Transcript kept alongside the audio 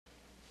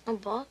A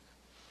book?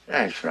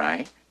 That's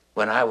right.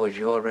 When I was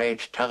your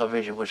age,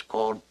 television was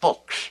called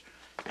books.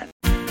 And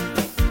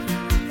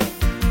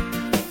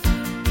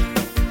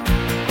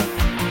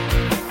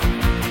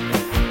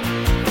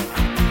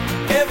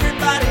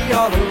Everybody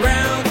all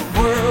around the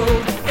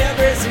world,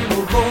 every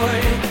single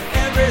boy,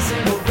 every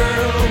single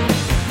girl,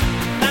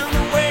 found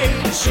a way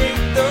to shake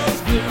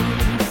those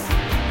blues,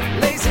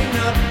 lacing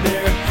up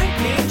their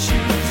hiking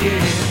shoes,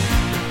 yeah,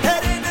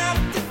 heading up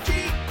to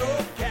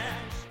Geocache.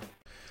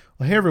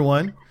 Well, hey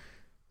everyone,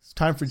 it's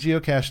time for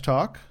Geocache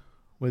Talk.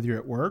 Whether you're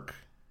at work,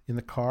 in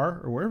the car,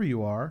 or wherever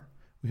you are,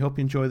 we hope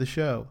you enjoy the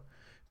show.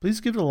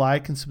 Please give it a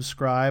like and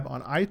subscribe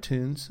on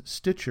iTunes,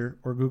 Stitcher,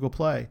 or Google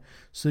Play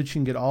so that you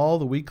can get all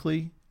the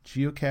weekly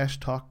Geocache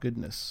Talk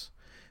goodness.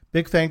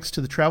 Big thanks to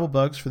the Travel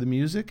Bugs for the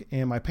music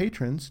and my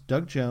patrons,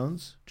 Doug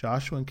Jones,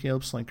 Joshua and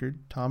Caleb Slinkard,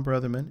 Tom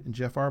Brotherman, and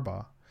Jeff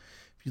Arbaugh.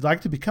 If you'd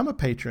like to become a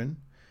patron,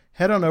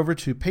 head on over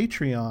to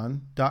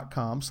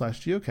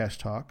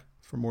patreon.com/geocachetalk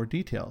for more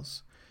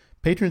details.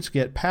 Patrons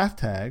get path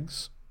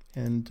tags,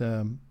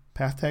 and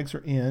path tags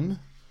are in.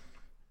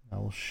 I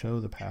will show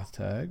the path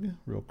tag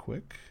real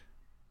quick.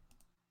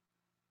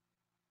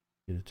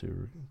 Get it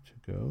to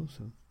go.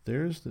 So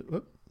there's the.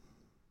 Whoop,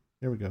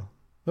 there we go.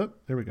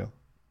 Whoop, there we go.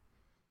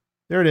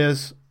 There it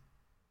is.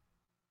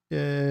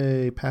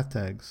 Yay, path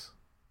tags.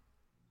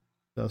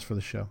 That was for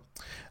the show.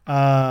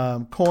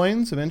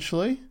 Coins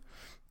eventually.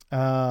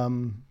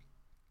 And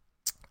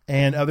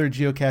other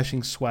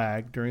geocaching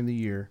swag during the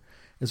year,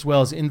 as well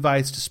as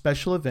invites to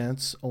special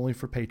events only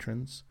for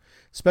patrons.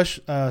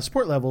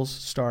 Support levels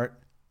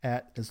start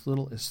at as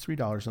little as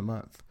 $3 a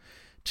month.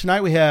 Tonight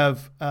we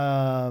have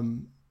a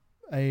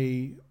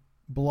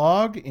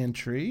blog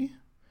entry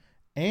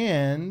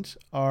and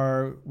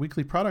our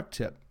weekly product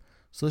tip.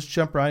 So let's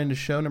jump right into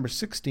show number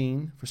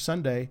 16 for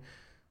Sunday,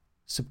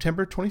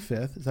 September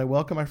 25th, as I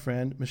welcome my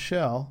friend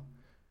Michelle.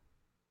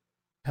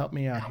 Help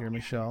me out here,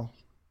 Michelle.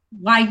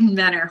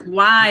 Weidenbender.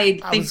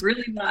 Wide. Think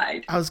really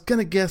wide. I was going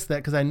to guess that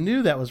because I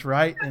knew that was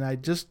right, and I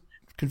just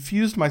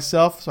confused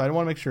myself, so I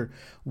want to make sure.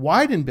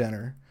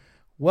 Weidenbender,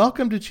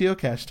 welcome to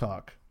Geocache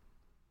Talk.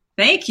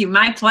 Thank you.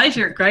 My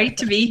pleasure. Great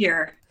to be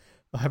here.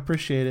 I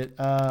appreciate it.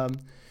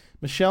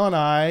 Michelle and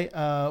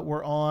I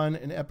were on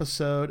an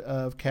episode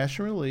of Cache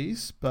and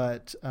Release,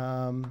 but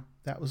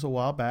that was a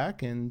while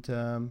back, and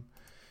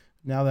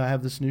now that I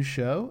have this new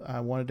show,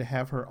 I wanted to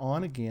have her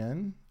on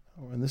again,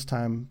 and this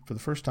time for the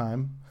first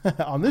time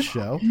on this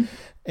show,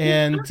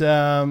 and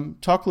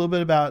talk a little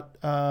bit about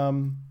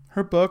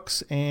her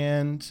books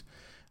and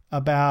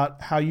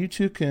about how you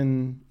two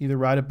can either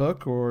write a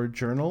book or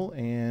journal,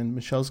 and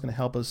Michelle's going to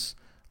help us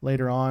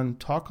later on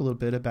talk a little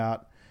bit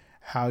about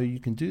how you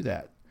can do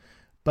that.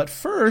 But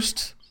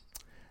first,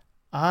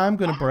 I'm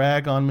going to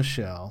brag on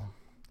Michelle.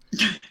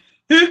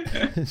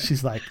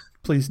 She's like,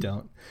 please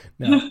don't.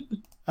 No.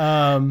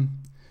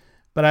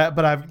 But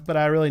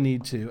I really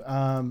need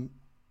to.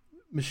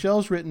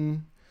 Michelle's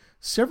written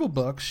several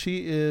books.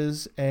 She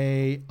is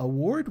a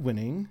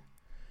award-winning,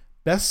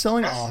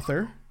 best-selling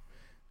author.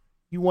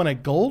 You won a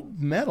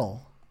gold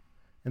medal,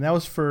 and that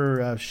was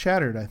for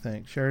Shattered, I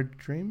think. Shattered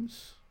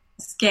Dreams?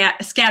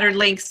 Scattered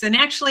Links, and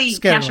actually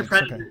Cache a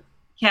Predator. Okay.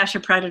 Cache a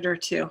Predator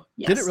too.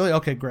 Yes. Did it really?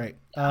 Okay, great.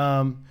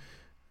 Yeah,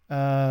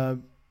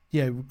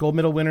 gold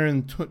medal winner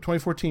in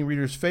 2014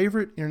 Reader's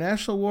Favorite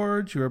International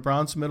Awards. You're a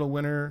bronze medal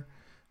winner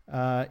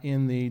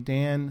in the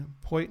Dan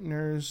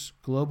Poitner's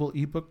Global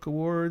eBook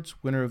Awards,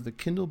 winner of the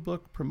Kindle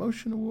Book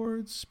Promotion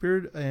Awards,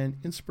 Spirit and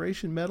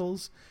Inspiration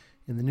Medals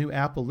in the new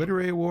Apple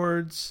Literary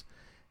Awards,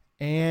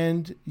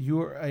 and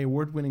you're an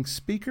award-winning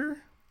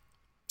speaker.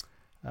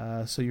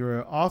 So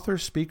you're an author,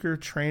 speaker,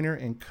 trainer,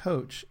 and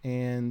coach.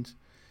 And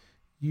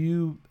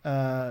you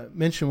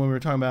mentioned when we were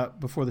talking about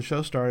before the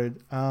show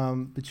started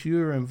that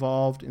you are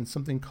involved in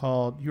something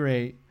called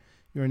you're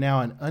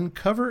now an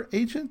uncover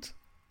agent.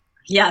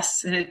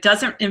 Yes, and it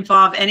doesn't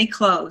involve any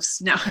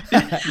clothes. No,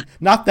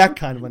 not that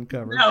kind of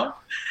uncover. No,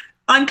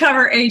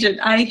 uncover agent.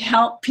 I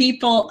help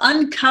people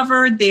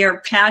uncover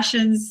their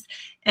passions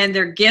and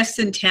their gifts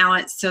and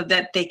talents so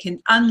that they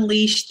can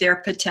unleash their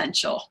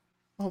potential.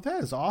 Oh,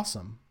 that is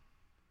awesome.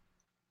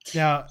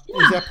 Now,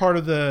 is that part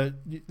of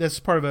that's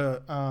part of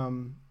a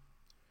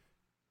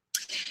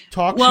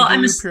talk you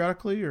do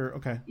periodically, or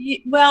okay?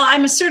 Well,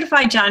 I'm a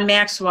certified John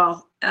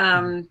Maxwell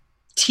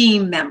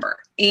team member,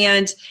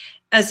 and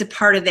as a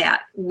part of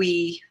that,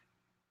 we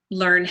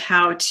learn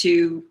how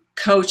to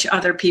coach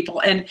other people.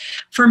 And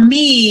for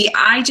me,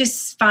 I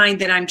just find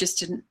that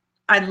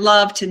I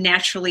love to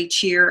naturally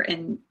cheer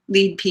and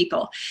lead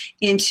people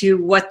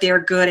into what they're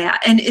good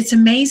at. And it's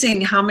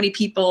amazing how many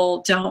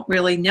people don't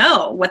really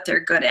know what they're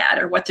good at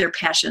or what their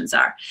passions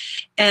are.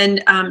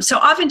 And so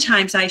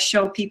oftentimes I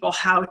show people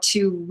how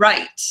to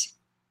write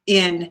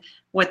in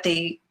what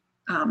they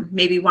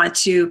maybe want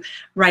to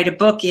write a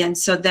book in,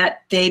 so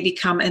that they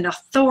become an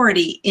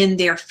authority in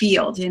their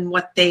field, in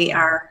what they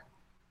are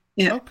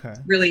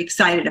really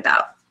excited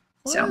about.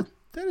 Well, so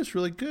that is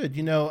really good.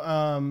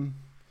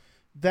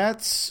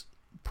 That's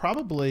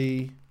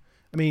probably,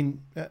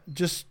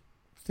 just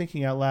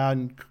thinking out loud,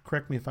 and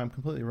correct me if I'm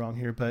completely wrong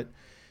here, but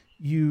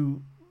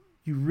you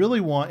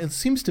really want. It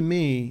seems to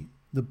me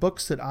the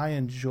books that I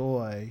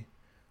enjoy,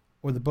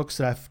 or the books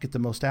that I get the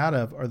most out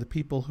of, are the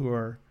people who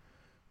are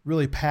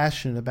really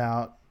passionate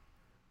about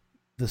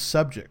the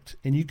subject,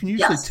 and you can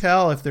usually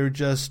tell if they're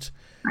just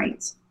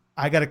right.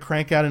 I got to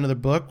crank out another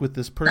book with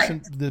this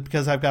person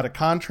because I've got a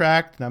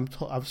contract and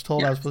I was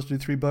told I was supposed to do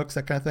 3 books,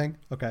 that kind of thing.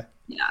 Okay.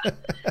 Yeah.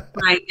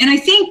 Right. And I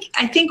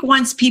think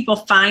once people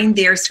find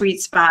their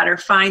sweet spot or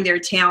find their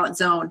talent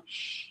zone,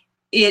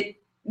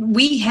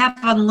 we have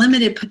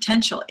unlimited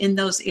potential in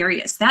those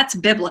areas. That's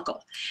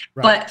biblical.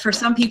 Right. But for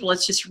some people,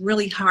 it's just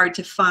really hard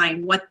to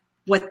find what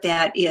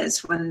that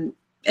is when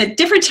at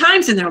different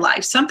times in their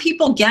life. Some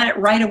people get it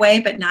right away,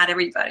 but not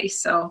everybody.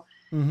 So,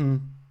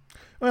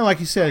 well, like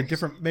you said,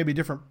 maybe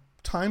different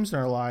times in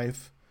our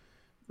life,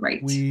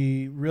 right?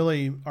 We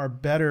really are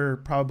better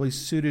probably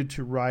suited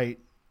to write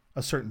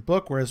a certain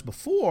book, whereas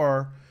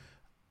before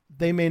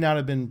they may not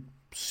have been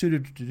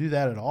suited to do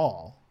that at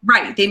all.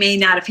 Right. They may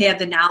not have had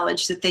the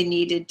knowledge that they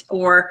needed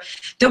or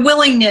the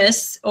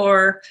willingness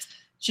or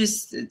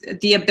just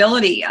the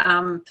ability.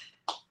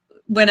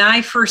 When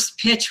I first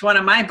pitched one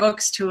of my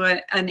books to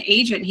an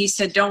agent, he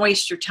said, "Don't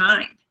waste your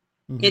time.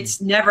 It's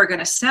never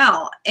going to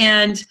sell."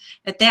 And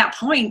at that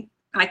point,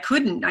 I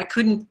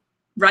couldn't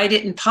write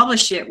it and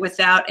publish it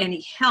without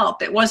any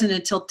help. It wasn't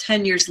until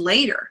 10 years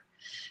later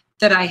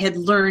that I had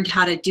learned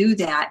how to do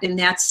that. And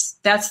that's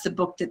the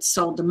book that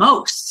sold the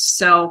most.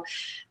 So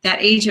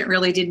that agent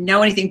really didn't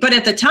know anything. But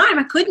at the time,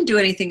 I couldn't do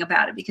anything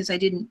about it because I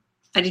didn't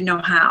know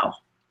how.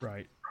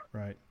 Right.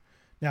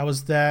 Now,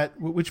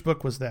 which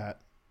book was that?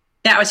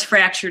 That was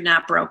Fractured,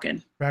 Not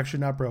Broken. Fractured,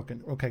 Not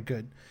Broken. Okay,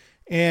 good.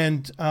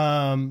 And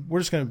we're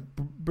just going to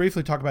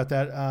briefly talk about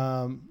that.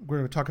 We're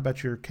going to talk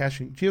about your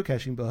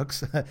geocaching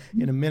books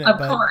in a minute. Of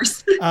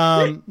course.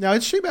 Now,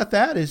 interesting about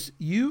that is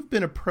you've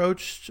been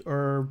approached,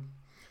 or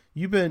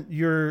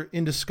you're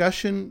in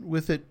discussion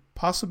with it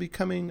possibly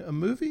becoming a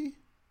movie.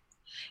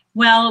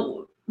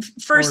 Well,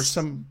 first,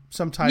 or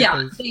some type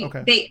of.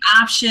 They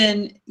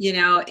option.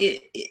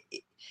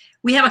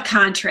 We have a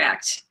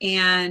contract,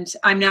 and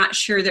I'm not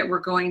sure that we're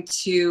going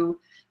to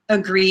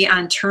agree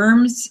on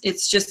terms.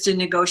 It's just in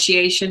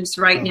negotiations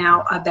right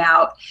now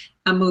about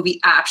a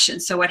movie option.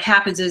 So what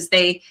happens is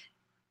they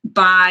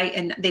buy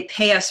and they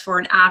pay us for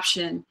an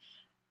option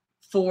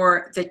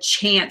for the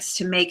chance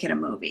to make it a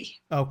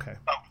movie. Okay.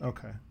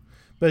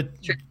 But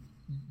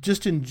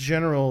just in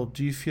general,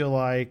 do you feel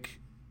like,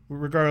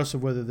 regardless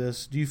of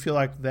do you feel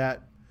like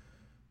that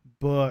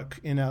book,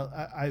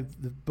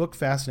 the book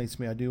fascinates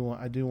me. I do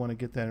want to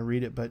get that and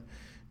read it, but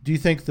do you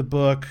think the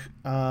book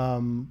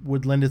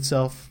would lend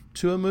itself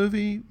to a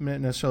movie?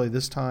 Not necessarily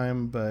this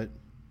time, but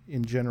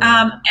in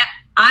general.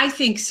 I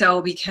think so,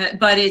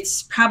 but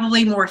it's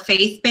probably more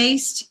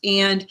faith-based,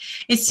 and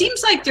it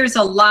seems like there's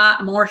a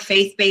lot more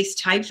faith-based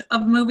types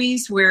of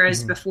movies,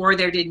 whereas before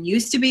there didn't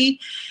used to be.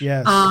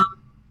 Yes.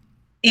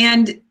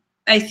 And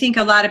I think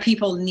a lot of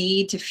people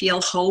need to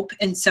feel hope,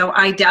 and so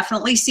I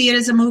definitely see it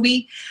as a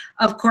movie.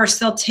 Of course,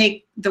 they'll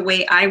take the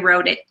way I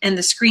wrote it, and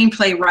the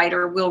screenplay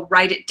writer will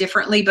write it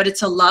differently, but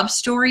it's a love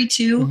story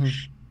too.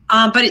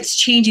 But it's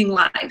changing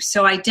lives.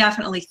 So I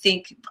definitely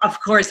think, of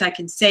course, I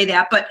can say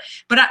that. But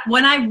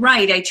when I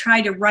write, I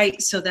try to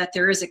write so that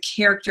there is a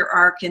character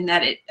arc, and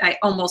that I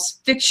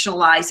almost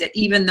fictionalize it,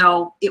 even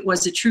though it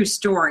was a true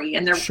story.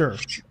 And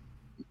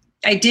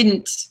I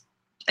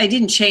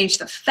didn't change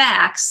the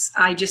facts.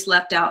 I just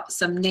left out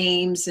some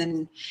names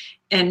and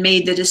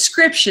made the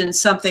description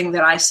something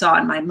that I saw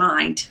in my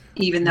mind,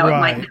 even though it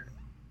might not.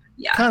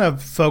 Yeah. Kind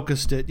of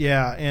focused it,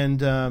 yeah.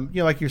 And,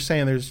 like you're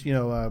saying, there's,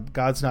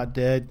 God's Not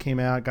Dead came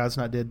out, God's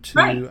Not Dead 2.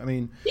 Right. I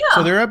mean,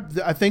 so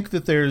I think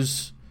that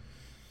there's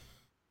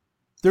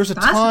a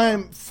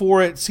time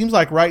for it. Seems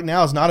like right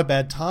now is not a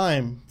bad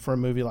time for a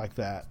movie like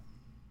that.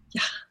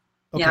 Yeah.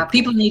 Okay, cool.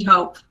 People need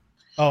hope.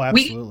 Oh,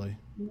 absolutely.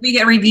 We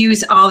get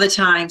reviews all the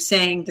time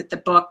saying that the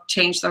book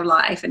changed their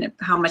life and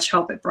how much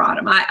hope it brought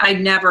them.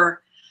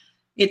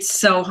 It's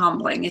so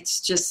humbling. It's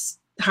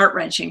just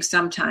heart-wrenching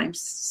sometimes.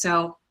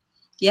 So,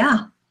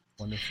 yeah.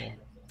 Wonderful.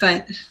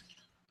 But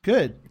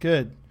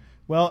good.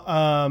 Well,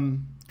 a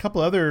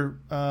couple other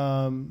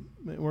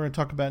we're going to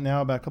talk about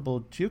now about a couple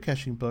of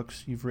geocaching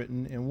books you've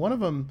written, and one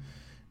of them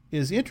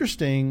is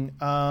interesting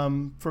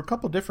for a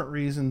couple different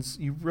reasons.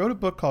 You wrote a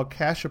book called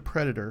Cache a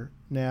Predator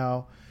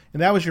now,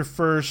 and that was your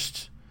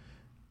first.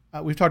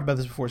 We've talked about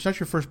this before. It's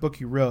not your first book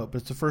you wrote, but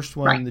it's the first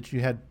one that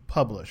you had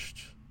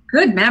published.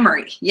 Good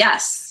memory.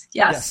 Yes,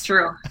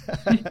 true.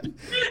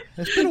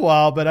 It's been a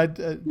while, but I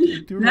do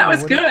remember that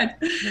was good.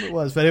 What it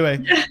was. But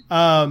anyway,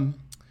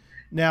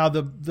 now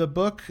the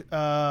book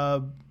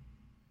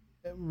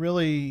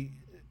really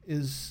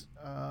is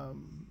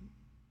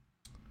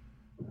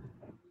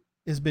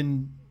has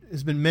been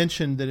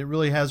mentioned that it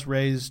really has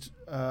raised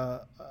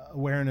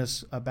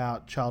awareness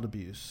about child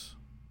abuse.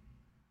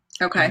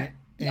 Okay.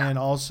 And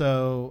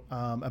also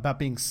about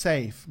being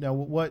safe. Now,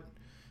 what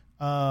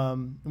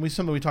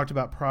something we talked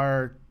about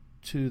prior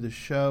to the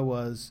show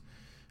was,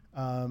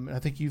 and I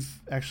think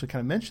you've actually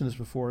kind of mentioned this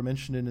before. I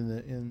mentioned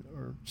it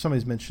or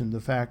somebody's mentioned the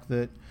fact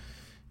that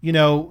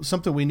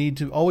something we need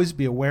to always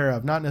be aware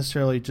of, not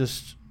necessarily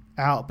just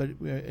out, but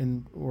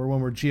or when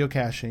we're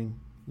geocaching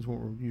is what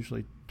we're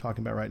usually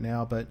talking about right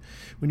now. But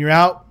when you're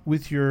out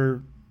with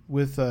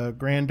a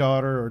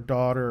granddaughter or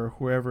daughter or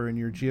whoever and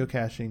you're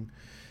geocaching,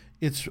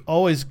 it's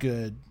always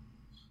good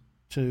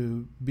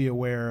to be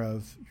aware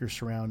of your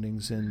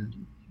surroundings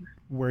and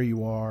where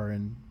you are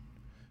and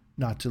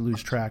not to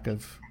lose track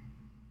of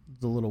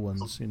the little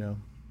ones,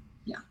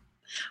 Yeah.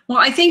 Well,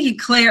 I think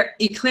Eclair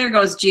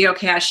Goes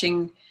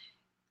Geocaching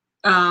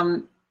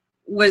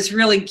was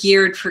really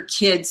geared for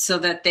kids so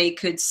that they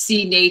could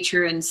see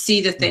nature and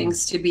see the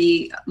things to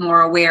be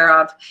more aware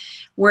of.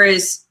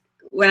 Whereas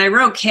when I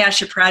wrote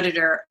Cache a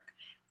Predator,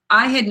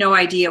 I had no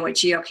idea what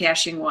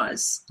geocaching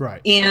was.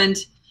 Right. And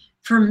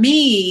for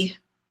me,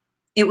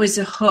 it was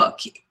a hook.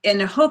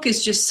 And a hook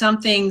is just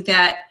something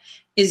that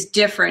is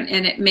different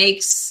and it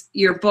makes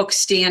your book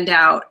stand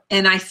out.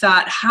 And I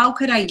thought, how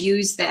could I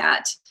use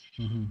that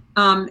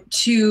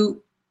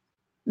to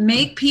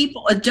make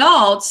people,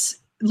 adults,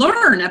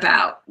 learn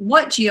about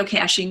what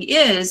geocaching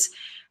is,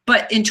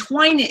 but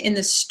entwine it in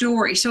the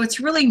story. So it's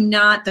really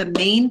not the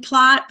main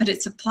plot, but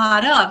it's a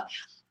plot of.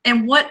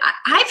 And what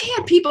I've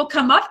had people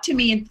come up to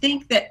me and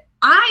think that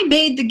I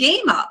made the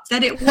game up,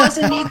 that it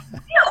wasn't even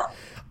real.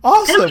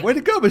 Awesome. Way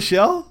to go,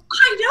 Michelle.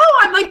 I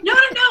know. I'm like,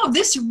 no,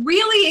 this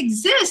really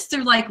exists.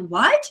 They're like,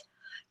 what?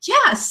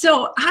 Yeah.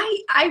 So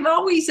I'm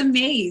always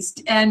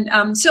amazed.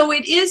 And so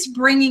it is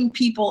bringing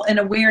people an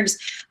awareness.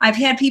 I've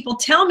had people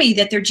tell me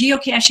that they're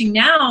geocaching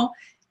now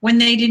when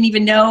they didn't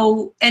even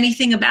know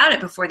anything about it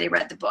before they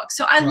read the book.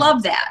 So I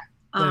love that.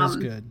 That is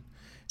good.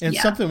 And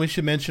something we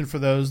should mention for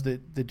those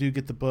that do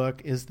get the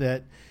book is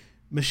that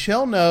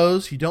Michelle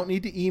knows you don't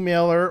need to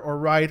email her or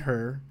write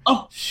her.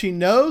 Oh. She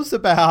knows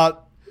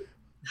about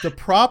the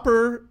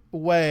proper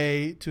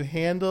way to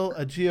handle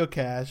a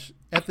geocache.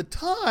 At the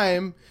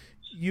time,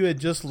 you had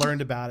just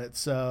learned about it,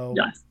 so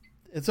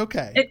it's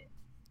okay.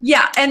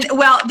 Yeah, and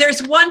well,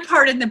 there's one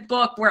part in the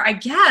book where I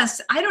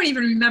guess, I don't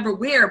even remember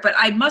where, but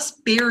I must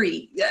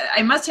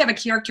have a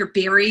character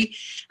bury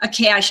a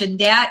cache, and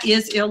that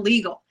is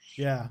illegal.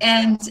 Yeah.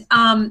 And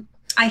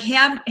I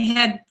have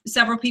had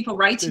several people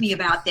write to me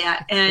about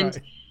that,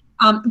 and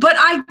but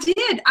I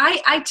did.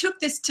 I took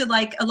this to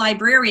like a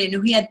librarian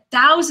who had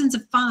thousands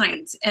of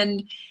finds,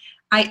 and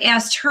I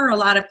asked her a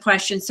lot of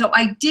questions. So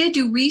I did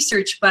do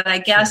research, but I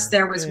guess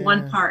there was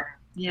one part.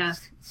 Yeah.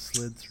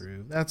 Slid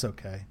through. That's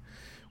okay.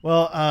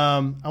 Well,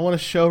 I want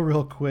to show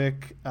real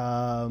quick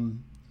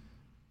and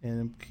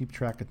keep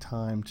track of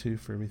time too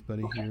for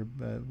everybody here.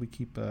 But we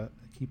keep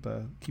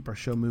our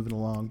show moving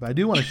along. But I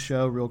do want to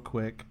show real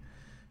quick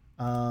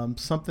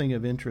something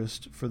of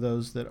interest for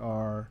those that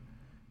are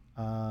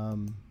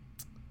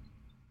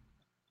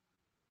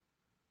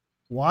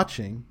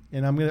watching,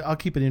 and I'll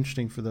keep it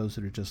interesting for those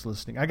that are just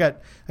listening. I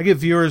get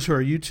viewers who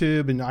are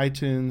YouTube and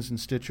iTunes and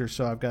Stitcher,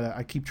 so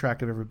I keep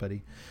track of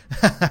everybody.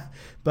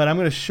 But I'm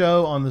going to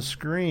show on the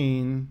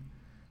screen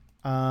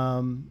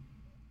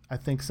I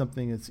think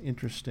something that's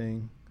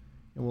interesting,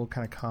 and we'll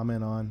kind of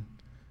comment on.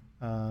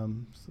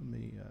 So let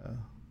me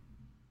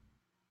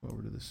go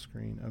over to the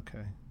screen.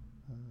 Okay.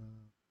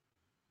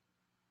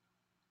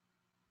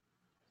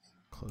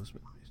 Close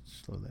it.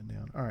 Slow that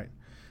down. All right.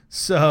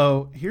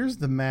 So here's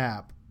the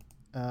map.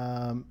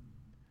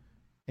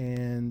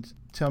 And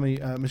tell me,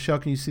 Michelle,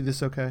 can you see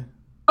this okay?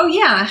 Oh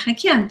yeah, I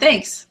can.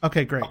 Thanks.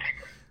 Okay, great.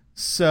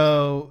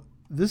 So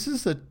this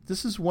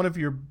is one of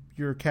your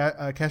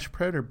Cache a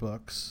Predator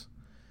books,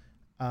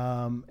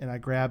 and I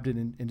grabbed it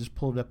and just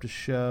pulled it up to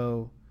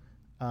show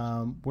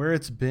where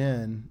it's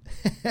been.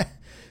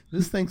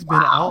 This thing's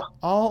been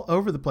all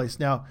over the place.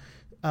 Now,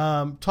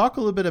 talk a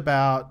little bit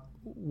about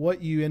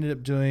what you ended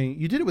up doing.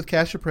 You did it with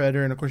Cache a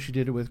Predator, and of course you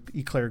did it with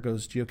Eclair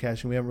Goes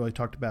Geocaching. We haven't really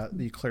talked about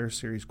the Eclair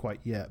series quite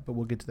yet, but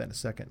we'll get to that in a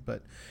second.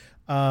 But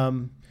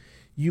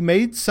you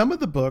made some of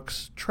the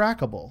books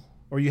trackable,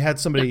 or you had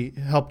somebody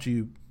helped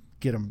you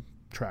get them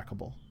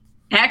trackable.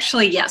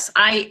 Actually, yes.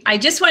 I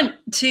just went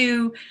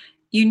to,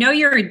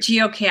 you're a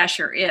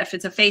geocacher if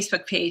it's a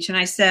Facebook page, and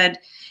I said,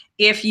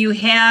 if you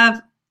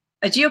have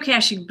a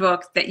geocaching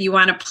book that you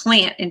want to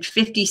plant in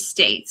 50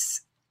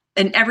 states,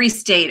 in every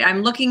state,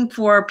 I'm looking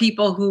for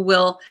people who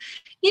will,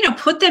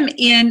 put them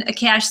in a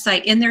cache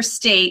site in their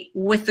state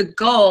with the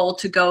goal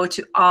to go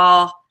to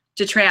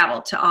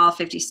travel to all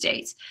 50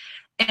 states.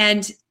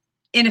 And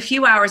in a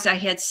few hours, I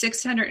had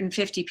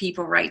 650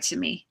 people write to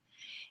me.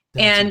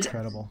 That's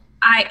incredible.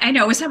 I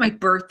know, it was on my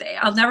birthday.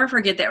 I'll never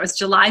forget that. It was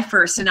July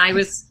 1st. And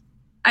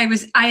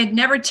I had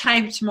never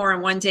typed more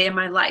in one day in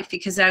my life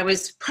because I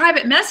was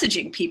private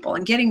messaging people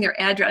and getting their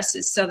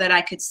addresses so that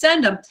I could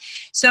send them.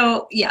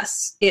 So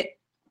yes,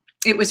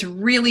 it was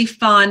really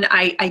fun.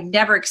 I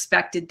never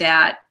expected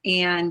that.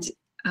 And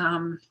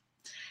so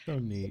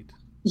neat.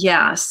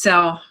 Yeah.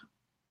 So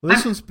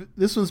well,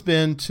 this one's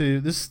been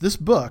to this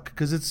book,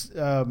 because it's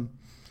and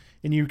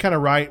you kind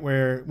of write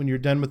where when you're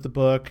done with the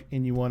book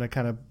and you want to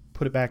kind of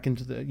put it back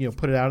into the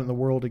put it out in the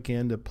world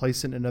again to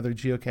place it in another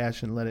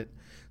geocache and let it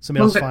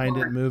somebody else find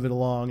it and move it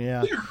along.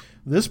 Yeah.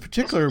 This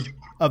particular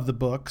of the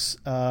books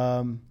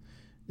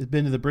It's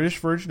been to the British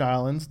Virgin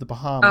Islands, the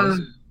Bahamas,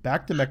 Um,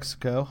 back to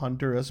Mexico,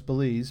 Honduras,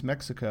 Belize,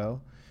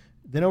 Mexico,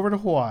 then over to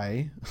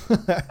Hawaii,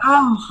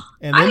 Oh,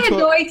 and I then had to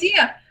no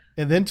idea.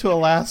 and then to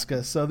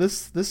Alaska. So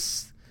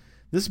this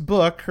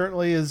book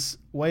currently is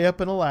way up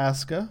in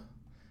Alaska.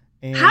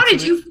 And How so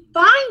did you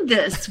find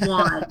this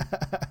one?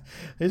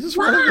 it's just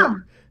Wow.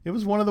 it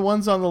was one of the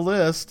ones on the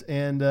list,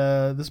 and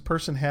this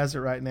person has it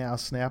right now,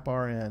 Snap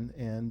RN,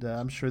 and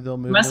I'm sure they'll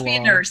move. Must it be a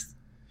along. nurse.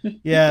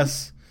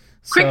 Yes,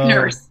 Quick So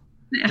nurse.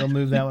 they'll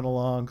move that one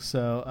along.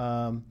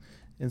 So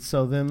and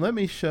so then let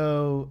me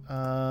show.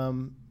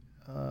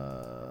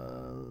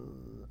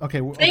 Okay.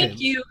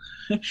 Thank you.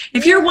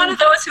 If you're one of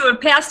those who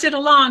have passed it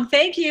along,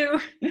 thank you.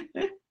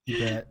 You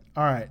bet.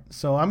 All right.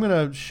 So I'm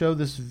going to show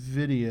this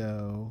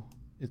video.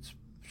 It's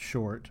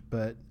short,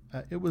 but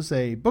it was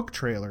a book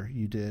trailer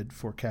you did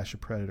for Cash a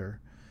Predator.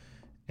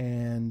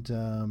 And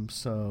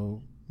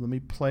so let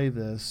me play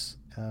this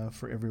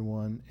for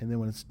everyone. And then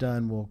when it's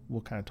done,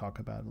 we'll kind of talk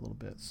about it a little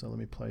bit. So let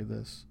me play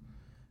this.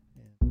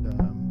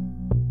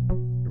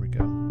 And here we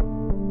go.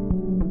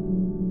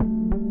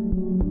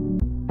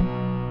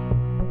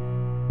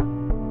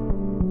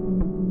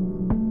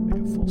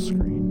 Make it full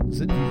screen.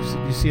 Do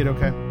you see it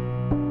okay?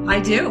 I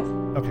do.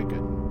 Okay,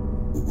 good.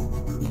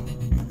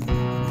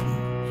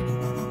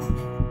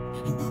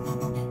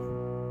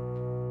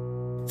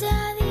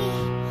 Daddy,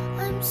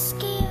 I'm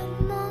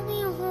scared.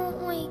 Mommy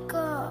won't wake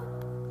up.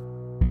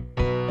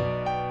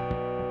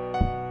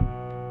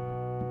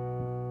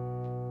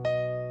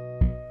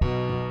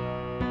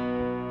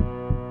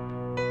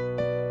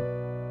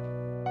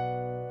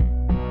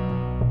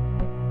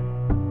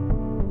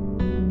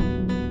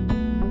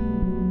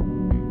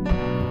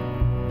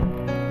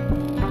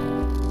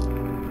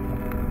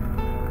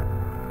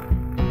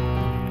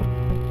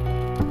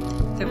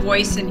 The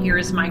voice in here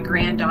is my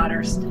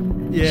granddaughter's.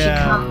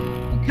 Yeah.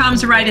 She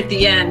comes right at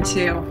the end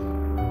too.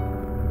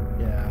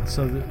 Yeah.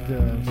 So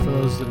for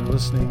those that are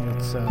listening,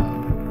 it's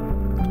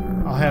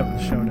I'll have in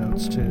the show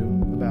notes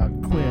too about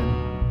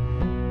Quinn.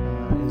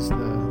 Is the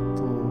little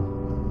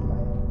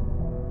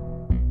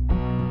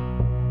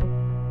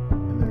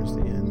and there's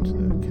the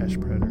end, the Cash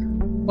Predator.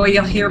 Well,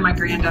 you'll hear my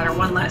granddaughter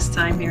one last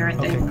time here, I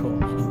think. Okay, cool.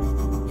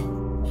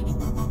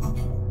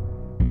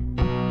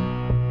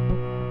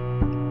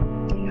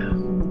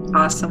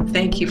 Awesome.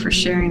 Thank you for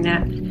sharing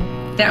that.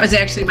 That was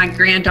actually my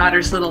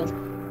granddaughter's little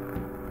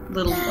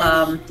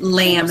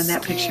lamb in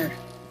that picture.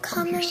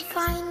 Come and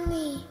find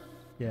me.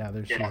 Yeah,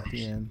 there's she at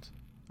the end.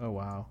 Oh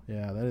wow,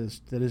 yeah, that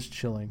is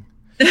chilling,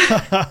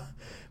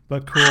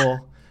 but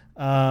cool.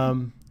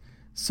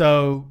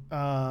 So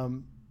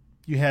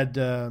you had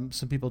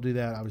some people do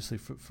that, obviously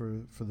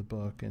for the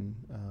book, and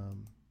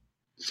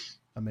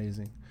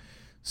amazing.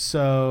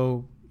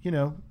 So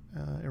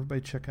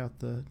everybody check out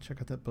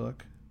that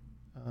book.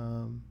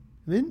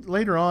 Then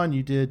later on,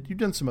 you've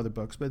done some other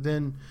books, but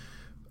then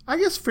I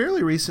guess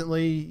fairly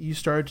recently you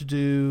started to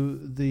do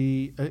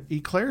the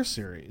Eclair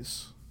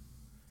series.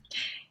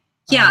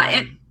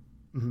 Yeah,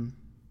 Mm-hmm.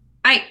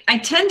 I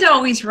tend to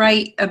always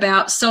write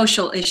about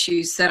social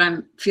issues that I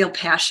feel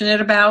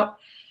passionate about.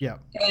 Yeah.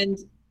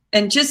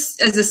 And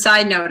just as a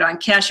side note on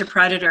Cash a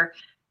Predator,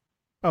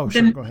 Oh,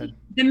 sure. Go ahead.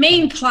 the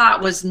main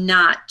plot was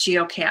not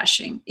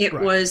geocaching. It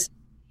Right.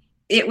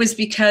 was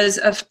because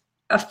of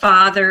a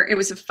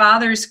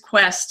father's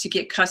quest to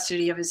get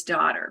custody of his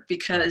daughter,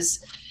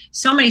 because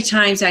so many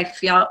times I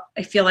feel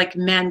like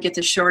men get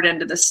the short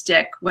end of the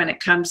stick when it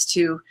comes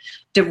to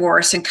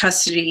divorce and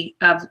custody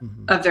of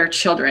their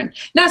children.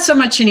 Not so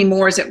much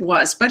anymore as it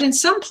was, but in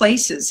some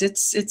places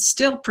it's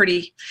still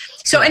pretty.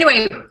 So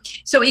anyway,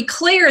 so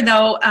Eclair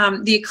though,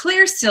 the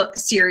Eclair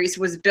series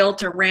was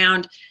built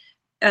around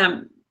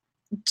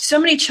so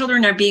many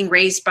children are being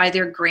raised by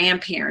their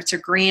grandparents or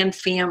grand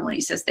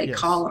families, as they Yes.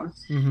 call them.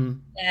 Mm-hmm.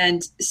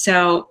 And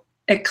so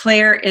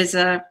Eclair is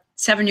a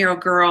 7-year-old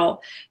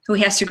girl who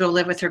has to go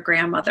live with her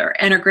grandmother.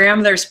 And her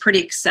grandmother is pretty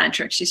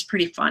eccentric. She's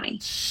pretty funny.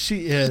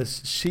 She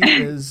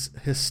is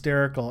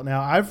hysterical. Now,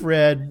 I've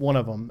read one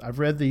of them. I've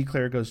read the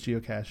Eclair Goes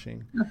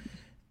Geocaching.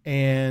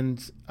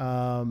 And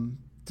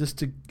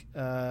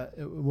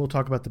we'll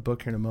talk about the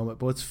book here in a moment.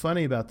 But what's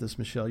funny about this,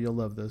 Michelle, you'll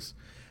love this.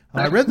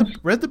 I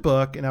read the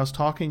book, and I was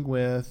talking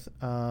with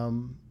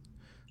some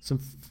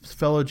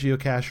fellow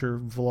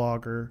geocacher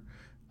vlogger,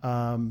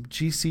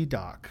 GC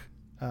Doc.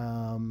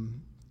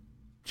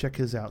 Check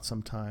his out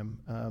sometime.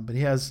 But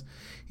he has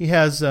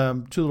 2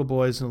 little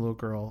boys and a little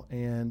girl,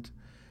 and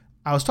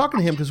I was talking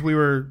to him because we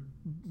were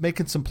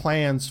making some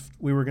plans.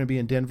 We were going to be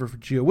in Denver for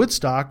Geo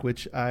Woodstock,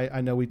 which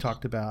I know we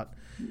talked about.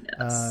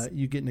 Yes.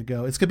 You getting to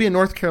go. It's going to be in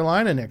North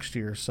Carolina next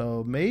year,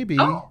 so maybe.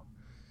 Oh.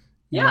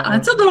 Yeah,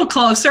 it's a little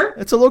closer.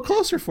 It's a little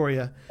closer for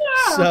you.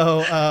 Yeah.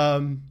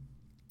 So,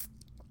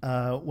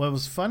 what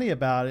was funny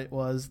about it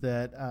was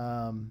that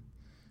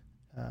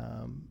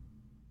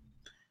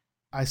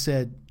I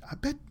said, "I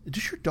bet,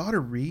 does your daughter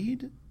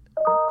read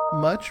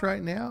much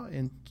right now?"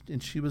 And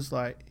he was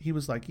like,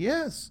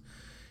 "Yes,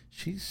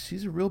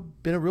 she's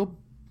been a real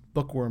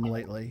bookworm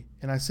lately."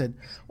 And I said,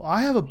 "Well,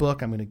 I have a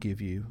book I'm going to give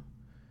you."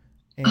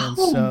 And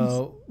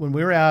so when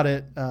we were out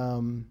at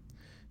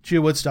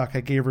Gia Woodstock,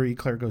 I gave her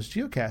Eclair Goes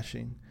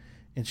Geocaching,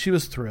 and she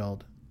was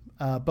thrilled.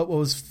 But what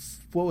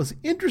was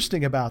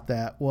interesting about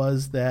that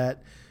was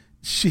that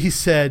she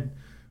said,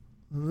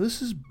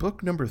 "This is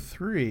book number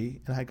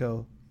 3," and I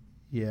go,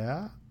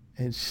 "Yeah,"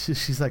 and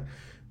she's like,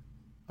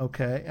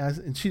 "Okay,"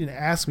 and she didn't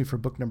ask me for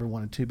book number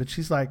 1 and 2, but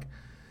she's like,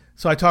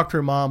 so I talked to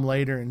her mom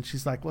later, and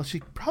she's like, "Well, she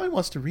probably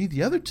wants to read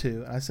the other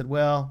 2," and I said,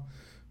 "Well,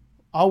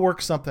 I'll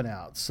work something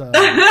out." So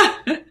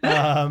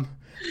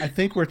I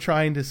think we're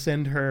trying to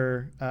send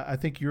her. I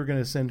think you're going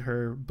to send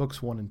her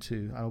books 1 and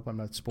 2. I hope I'm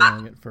not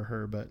spoiling it for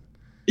her, but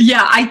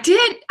Yeah, I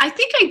did. I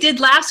think I did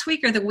last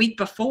week or the week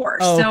before.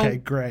 oh, So okay,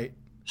 great.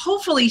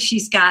 hopefully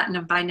she's gotten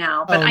them by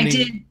now. But Oh, I neat.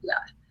 did. Yeah.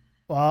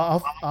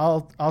 Well,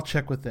 I'll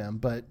check with them,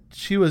 but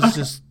she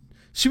was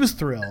she was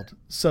thrilled.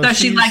 So So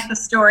she she's- liked the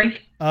story.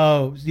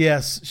 Oh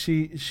yes,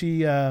 she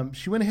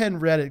went ahead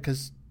and read it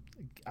because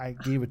I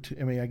gave it to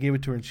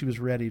her and she was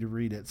ready to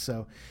read it.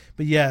 So,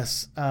 but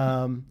yes,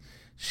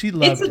 she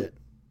loved it.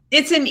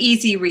 It's an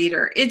easy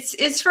reader.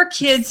 It's for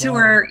kids who fun.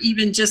 are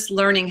even just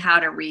learning how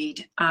to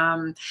read.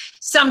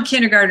 Some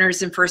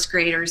kindergartners and first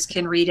graders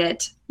can read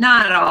it.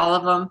 Not all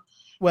of them.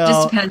 Well,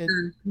 Just depends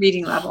on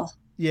reading level.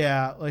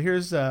 yeah. Well,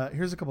 here's a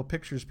couple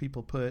pictures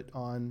people put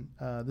on.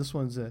 This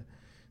one's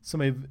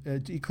somebody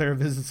Eclair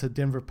visits a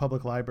Denver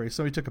Public Library.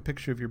 Somebody took a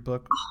picture of your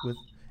book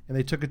and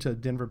they took it to a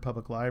Denver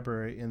Public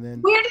Library, and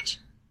then Where'd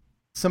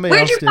somebody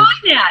else you did. find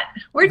that?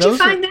 Where'd you Those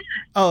find are- that?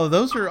 Oh,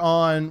 those are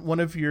on one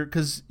of your,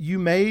 because you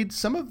made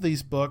some of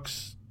these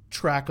books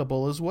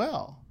trackable as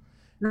well.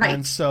 Right.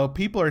 And so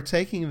people are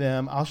taking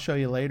them. I'll show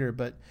you later,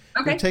 but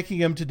Okay. they're taking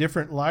them to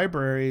different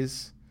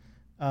libraries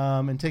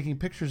and taking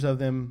pictures of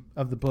them,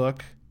 of the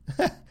book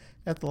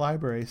at the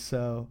library.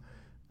 So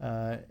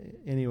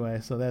anyway,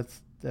 so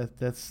that's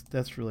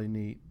really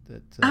neat.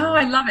 That Oh,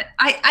 I love it.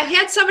 I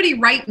had somebody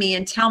write me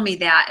and tell me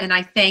that, and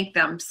I thanked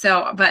them.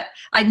 So, but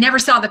I never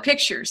saw the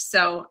pictures.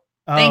 So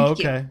thank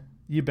you. okay.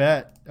 You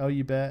bet. Oh,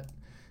 you bet.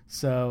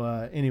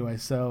 So anyway,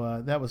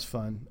 so that was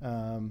fun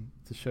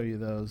to show you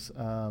those.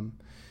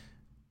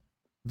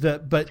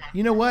 But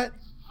you know what?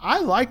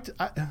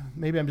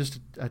 Maybe I'm just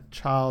a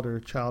child or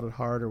a child at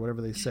heart or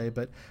whatever they say,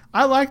 but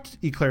I liked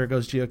Eclair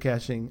Goes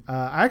Geocaching.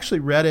 I actually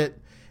read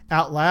it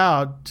out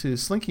loud to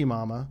Slinky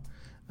Mama,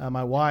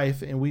 my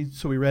wife, and we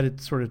read it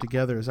sort of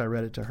together as I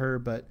read it to her.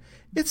 But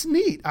it's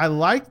neat. I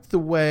liked the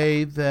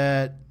way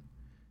that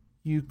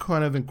you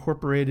kind of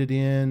incorporated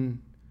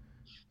in,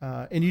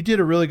 and you did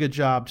a really good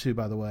job too,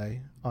 by the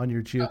way, on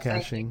your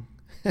geocaching.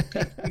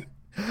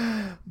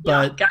 Yeah,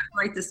 But got it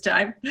right this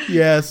time.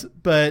 yes,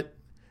 but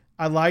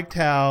I liked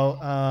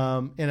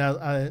how, and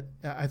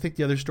I think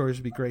the other stories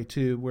would be great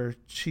too, where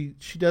she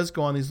does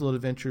go on these little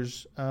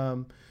adventures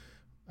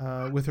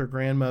with her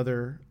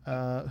grandmother,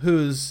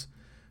 who's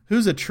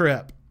a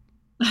trip.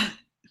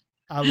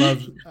 I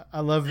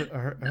love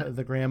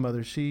the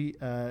grandmother. She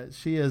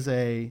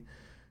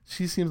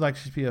seems like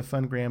she'd be a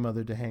fun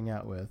grandmother to hang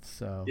out with.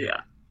 So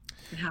Yeah.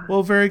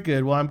 well, very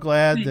good. Well, I'm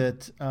glad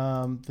that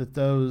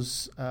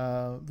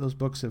those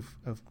books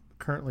have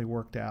currently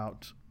worked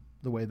out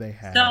the way they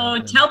have. So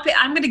And-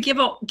 I'm going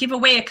to give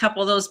away a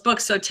couple of those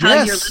books. So tell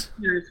your Yes.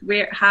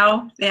 listeners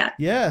how that.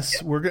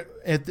 Yes, we're right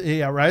at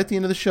the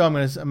end of the show. I'm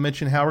going to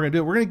mention how we're going to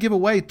do it. We're going to give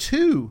away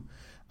 2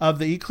 of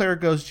the Eclair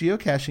Goes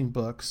Geocaching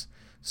books.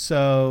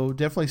 So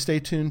definitely stay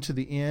tuned to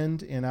the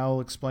end, and I'll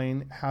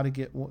explain how to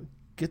get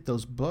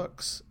those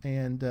books,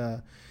 and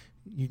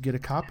you get a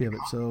copy of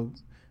it. So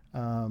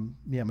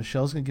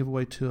Michelle's going to give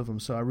away 2 of them.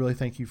 So I really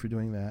thank you for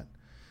doing that.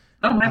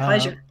 Oh, my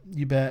pleasure.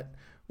 You bet.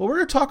 Well, we're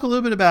going to talk a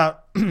little bit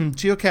about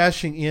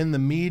geocaching in the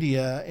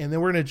media, and then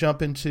we're going to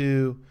jump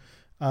into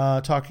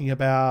talking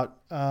about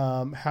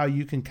how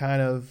you can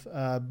kind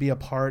of be a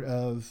part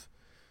of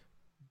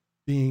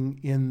being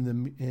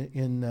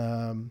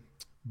in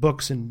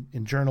books and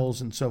in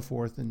journals and so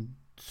forth. And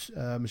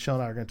Michelle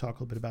and I are going to talk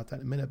a little bit about that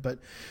in a minute. But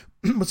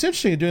what's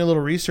interesting, doing a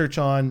little research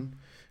on,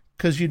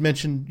 because you'd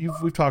mentioned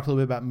we've talked a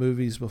little bit about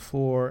movies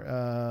before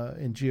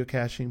in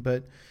geocaching,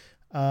 but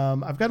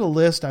I've got a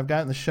list I've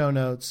got in the show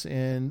notes,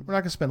 and we're not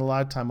going to spend a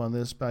lot of time on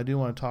this, but I do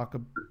want to talk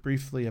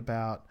briefly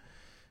about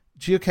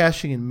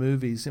geocaching in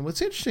movies. And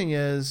what's interesting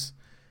is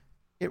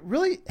it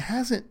really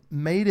hasn't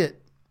made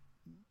it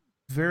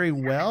very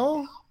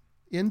well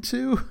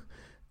into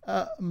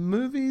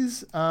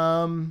movies.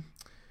 A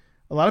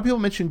lot of people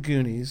mention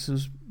Goonies,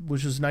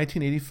 which was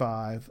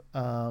 1985.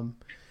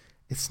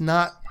 It's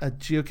not a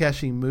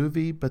geocaching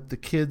movie, but the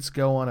kids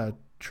go on a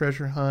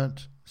treasure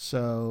hunt,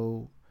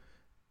 so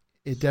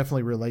it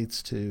definitely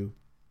relates to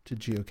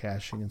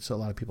geocaching, and so a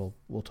lot of people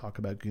will talk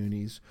about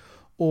Goonies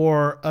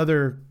or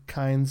other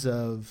kinds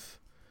of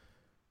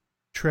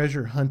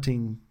treasure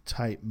hunting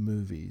type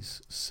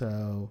movies.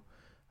 So,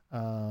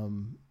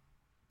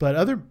 but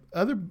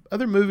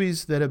other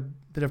movies that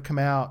have come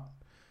out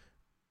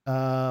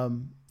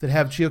that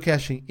have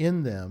geocaching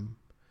in them,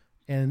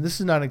 and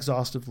this is not an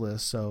exhaustive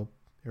list, so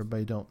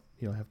everybody don't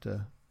have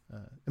to.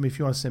 If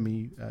you want to send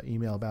me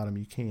email about them,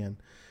 you can.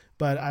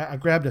 But I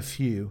grabbed a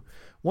few.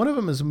 One of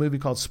them is a movie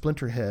called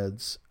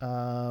Splinterheads,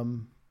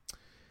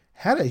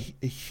 had a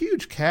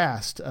huge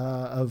cast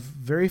of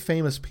very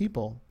famous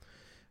people.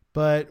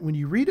 But when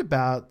you read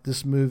about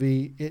this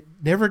movie, it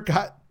never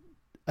got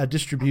a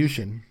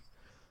distribution.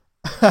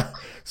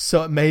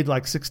 So it made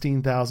like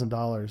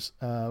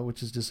 $16,000,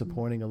 which is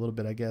disappointing a little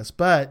bit, I guess.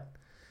 But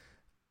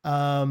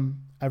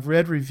I've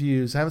read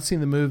reviews. I haven't seen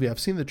the movie. I've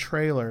seen the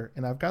trailer,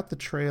 and I've got the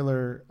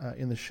trailer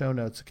in the show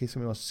notes in case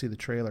somebody wants to see the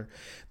trailer.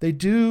 They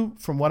do,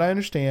 from what I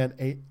understand,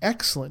 an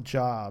excellent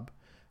job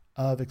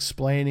of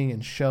explaining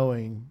and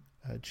showing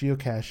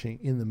geocaching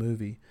in the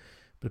movie.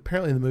 But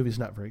apparently the movie is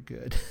not very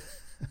good.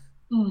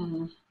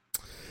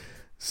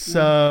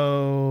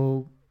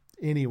 So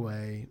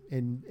anyway,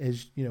 and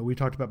as you know, we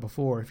talked about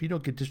before, if you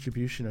don't get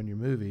distribution on your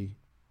movie,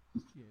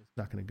 it's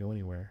not going to go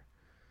anywhere.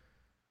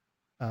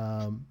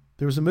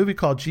 There was a movie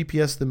called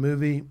GPS the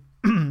Movie.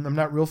 I'm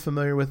not real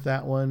familiar with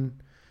that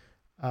one.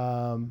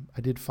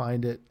 I did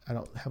find it. I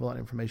don't have a lot of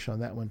information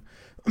on that one.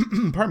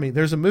 Pardon me.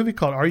 There's a movie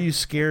called Are You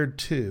Scared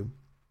 2?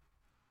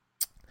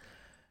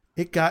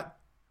 It got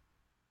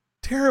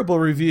terrible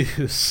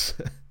reviews.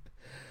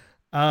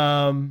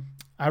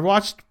 I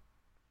watched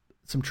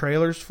some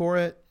trailers for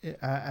it, and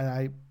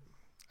I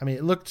mean,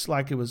 it looked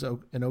like it was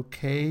an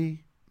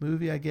okay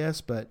movie, I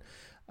guess, but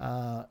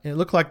it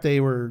looked like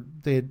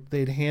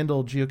they'd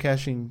handled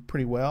geocaching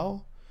pretty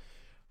well.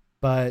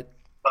 But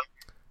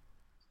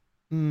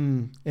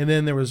and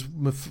then there was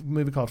a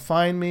movie called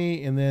Find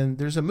Me, and then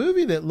there's a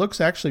movie that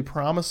looks actually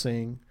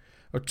promising,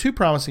 or two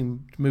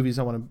promising movies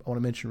I want to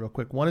mention real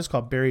quick. One is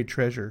called Buried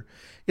Treasure.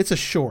 It's a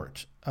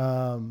short.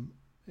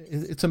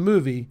 It's a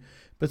movie,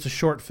 but it's a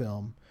short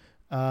film.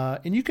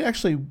 And you can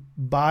actually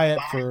buy it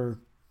for,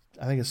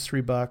 I think it's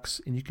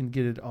 $3, and you can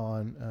get it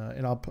on,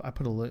 and I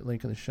put a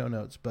link in the show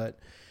notes. But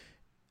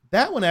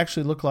that one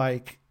actually looked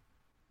like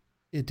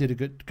it did a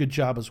good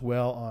job as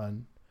well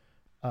on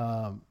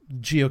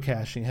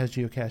geocaching. It has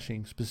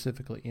geocaching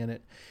specifically in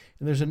it.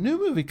 And there's a new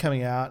movie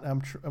coming out.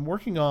 I'm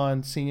working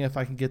on seeing if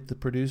I can get the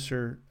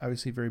producer,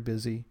 obviously very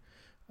busy.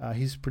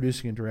 He's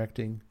producing and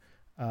directing.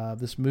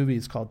 This movie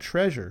is called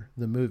Treasure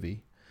the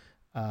Movie.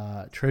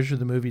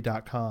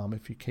 treasurethemovie.com in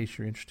case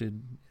you're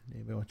interested,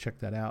 maybe want to check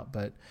that out.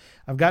 But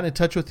I've gotten in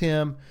touch with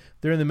him.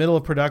 They're in the middle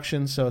of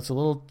production, so it's a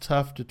little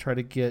tough to try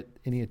to get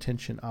any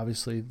attention.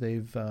 Obviously,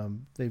 they've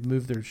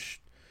moved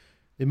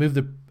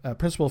the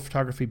principal of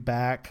photography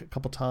back a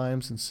couple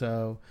times, and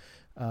so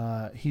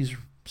he's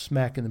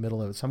smack in the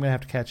middle of it. So I'm gonna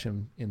have to catch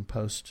him in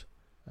post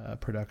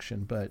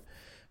production. But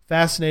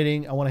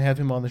fascinating. I want to have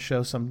him on the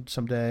show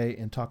someday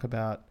and talk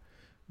about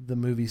the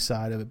movie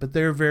side of it. But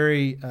they're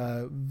very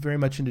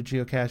much into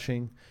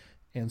geocaching,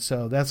 and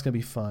so that's going to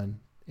be fun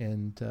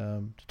and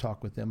to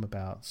talk with them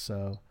about.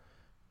 So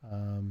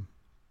then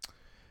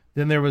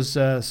there was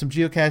some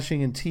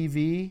geocaching in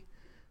TV,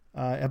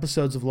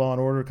 episodes of Law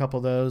and Order, a couple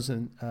of those,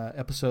 and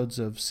episodes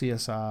of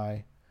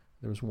CSI.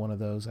 There was one of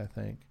those, I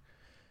think.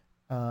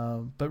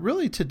 But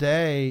really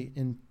today,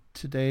 in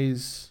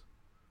today's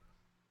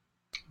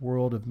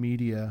world of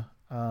media,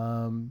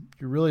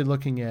 you're really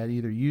looking at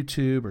either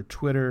YouTube or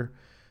Twitter,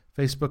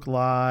 Facebook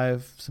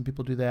Live. Some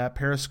people do that.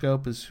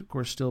 Periscope is, of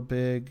course, still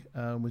big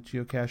with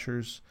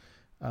geocachers.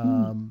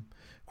 Of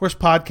course,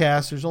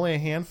 podcasts. There's only a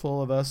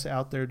handful of us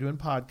out there doing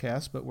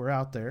podcasts, but we're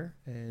out there,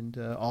 and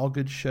all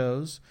good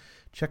shows.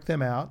 Check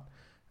them out.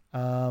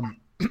 And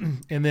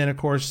then, of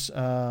course,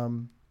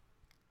 the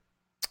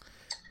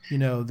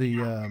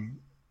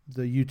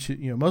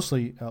YouTube.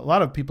 Mostly a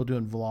lot of people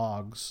doing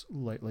vlogs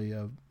lately.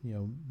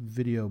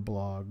 Video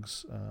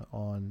blogs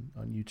on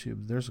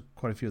YouTube. There's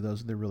quite a few of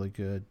those. They're really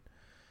good.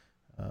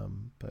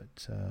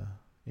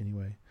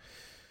 Anyway,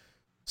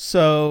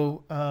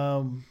 so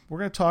we're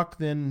going to talk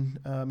then.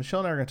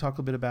 Michelle and I are going to talk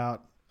a little bit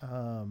about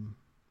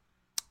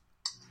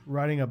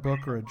writing a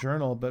book or a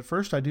journal. But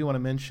first, I do want to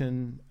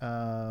mention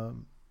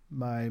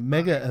my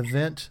mega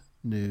event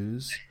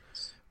news,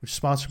 which is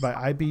sponsored by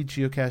IB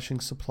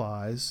Geocaching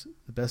Supplies,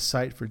 the best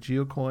site for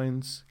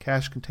geocoins,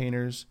 cache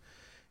containers,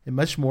 and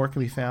much more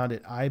can be found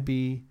at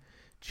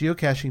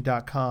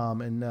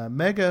ibgeocaching.com. And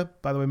Mega,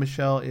 by the way,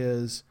 Michelle,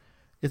 it's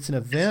an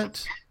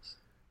event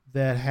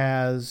that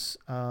has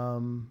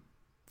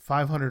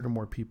 500 or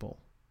more people.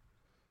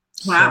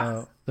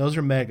 Wow. So those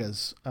are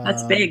megas.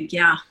 That's big,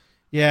 yeah.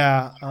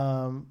 Yeah.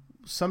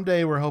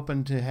 Someday we're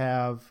hoping to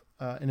have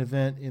an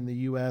event in the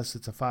U.S.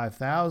 It's a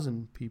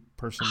 5,000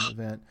 person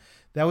event.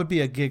 That would be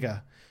a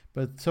giga.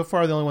 But so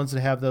far, the only ones that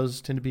have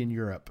those tend to be in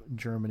Europe,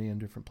 Germany, and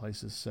different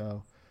places.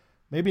 So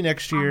maybe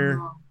next year,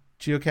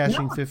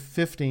 Geocaching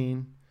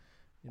 15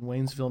 in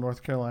Waynesville,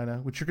 North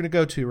Carolina, which you're going to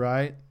go to,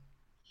 right?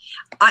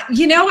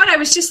 You know what? I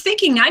was just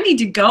thinking I need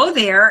to go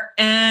there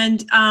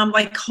and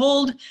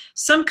hold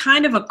some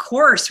kind of a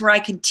course where I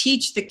can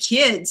teach the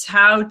kids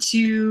how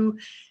to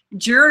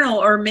journal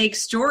or make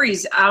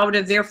stories out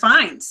of their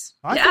finds.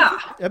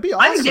 That'd be awesome.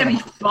 I think that'd be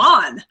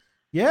fun.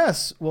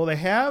 Yes. Well, they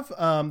have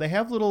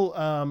little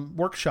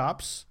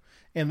workshops,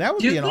 and that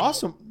would be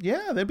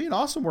that'd be an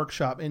awesome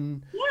workshop.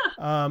 And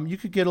you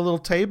could get a little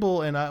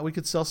table, and we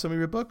could sell some of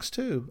your books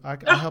too.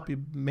 I'll help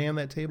you man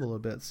that table a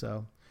bit.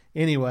 So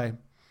anyway.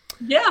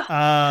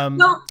 Yeah.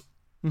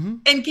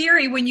 And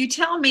Gary, when you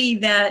tell me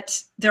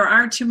that there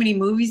aren't too many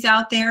movies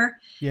out there,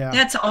 Yeah.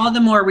 that's all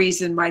the more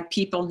reason why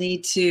people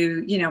need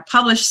to,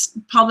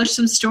 publish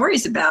some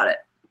stories about it.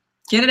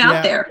 Get it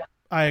out there.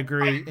 I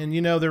agree. And,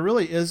 there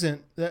really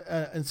isn't,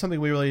 and something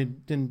we really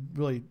didn't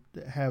really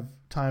have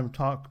time to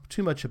talk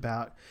too much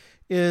about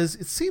is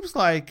it seems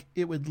like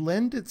it would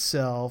lend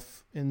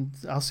itself, and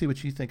I'll see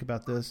what you think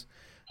about this,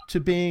 to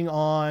being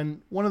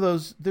on one of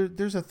those,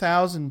 there's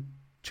 1,000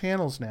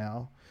 channels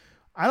now.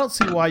 I don't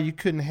see why you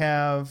couldn't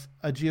have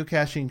a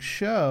geocaching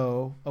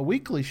show, a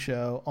weekly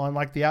show on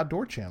like the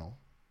Outdoor Channel.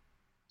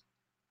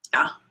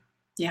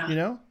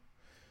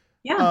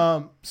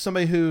 Yeah.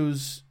 Somebody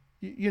who's,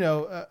 I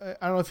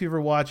don't know if you ever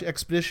watch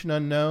Expedition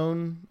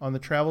Unknown on the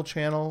Travel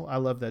Channel. I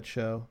love that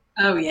show.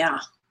 Oh yeah.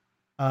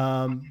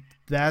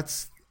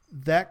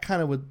 That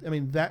kind of would,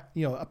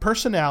 a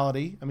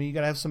personality. You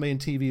got to have somebody in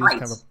TV who's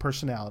kind of a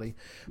personality.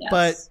 Yes.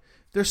 But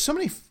there's so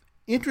many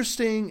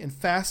interesting and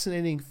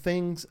fascinating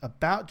things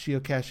about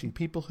geocaching.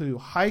 People who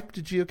hike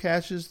to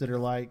geocaches that are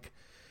like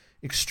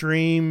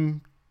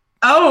extreme.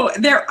 Oh,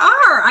 there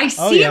are. I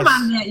see yes. them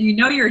on that.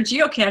 You're a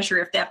geocacher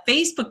if that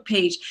Facebook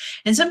page.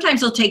 And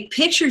sometimes they'll take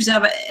pictures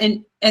of it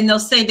and they'll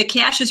say the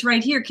cache is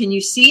right here. Can you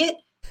see it?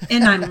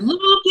 And I'm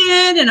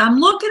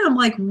looking. I'm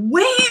like,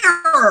 where?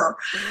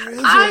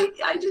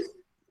 I just,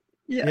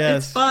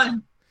 yes. It's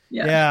fun.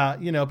 Yeah.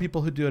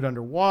 People who do it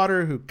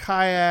underwater, who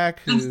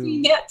kayak. I've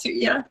seen that too,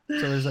 yeah.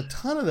 So there's a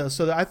ton of those.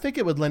 So I think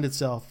it would lend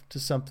itself to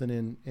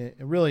something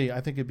really,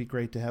 I think it'd be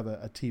great to have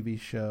a TV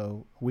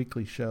show, a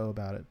weekly show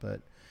about it.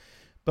 But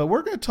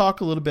we're going to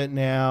talk a little bit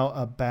now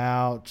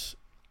about,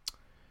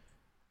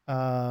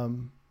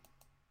 and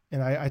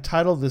I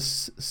titled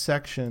this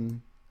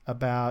section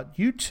about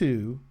you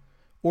two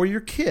or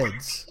your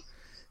kids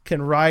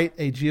can write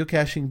a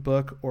geocaching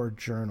book or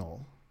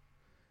journal.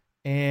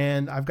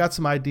 And I've got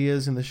some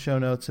ideas in the show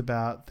notes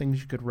about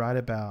things you could write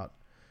about.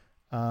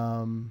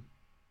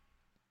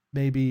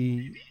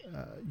 Maybe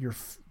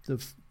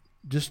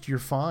just your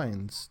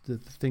finds, the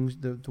things,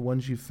 the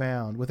ones you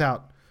found,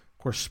 without, of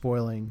course,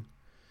 spoiling.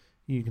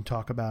 You can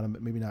talk about them,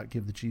 but maybe not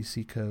give the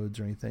GC codes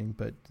or anything.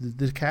 But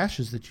the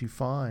caches that you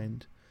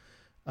find,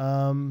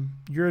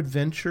 your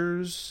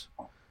adventures.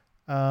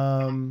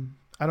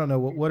 I don't know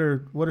what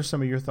are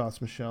some of your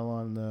thoughts, Michelle,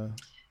 on the.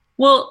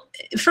 Well,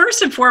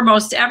 first and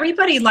foremost,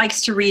 everybody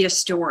likes to read a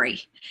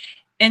story.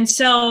 And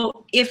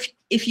so if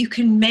you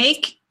can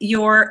make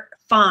your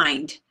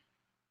find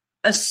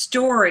a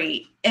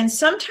story, and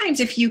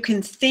sometimes if you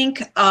can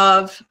think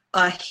of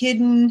a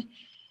hidden,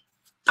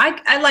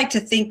 I like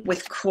to think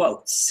with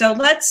quotes. So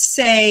let's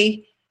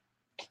say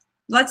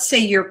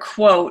your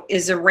quote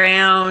is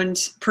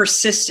around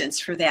persistence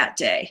for that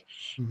day.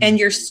 Mm-hmm. And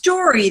your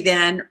story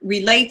then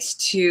relates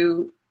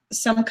to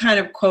some kind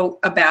of quote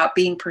about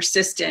being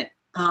persistent.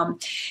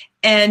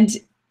 And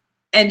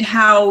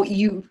how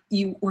you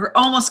were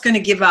almost going to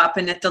give up,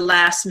 and at the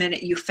last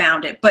minute you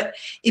found it. But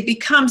it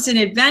becomes an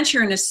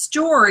adventure and a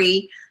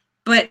story,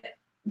 but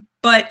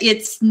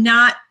it's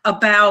not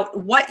about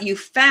what you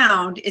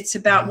found. It's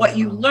about what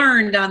you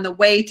learned on the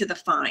way to the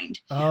find.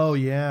 Oh,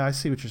 yeah. I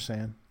see what you're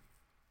saying.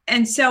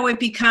 And so it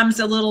becomes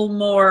a little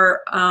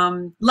more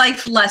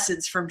life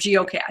lessons from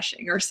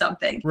geocaching or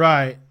something.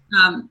 Right.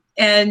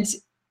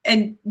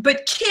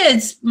 But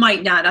kids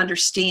might not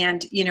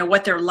understand,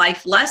 what their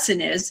life lesson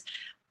is.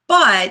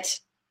 But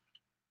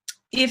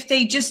if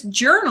they just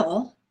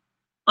journal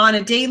on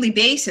a daily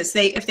basis,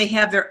 if they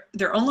have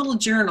their own little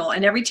journal,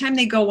 and every time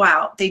they go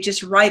out, they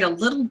just write a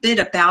little bit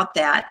about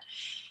that.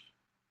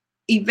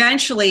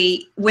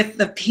 Eventually, with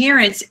the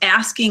parents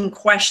asking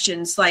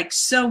questions like,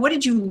 so what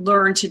did you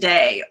learn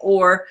today?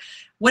 Or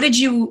what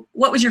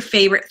was your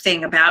favorite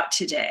thing about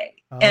today?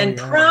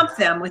 Prompt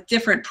them with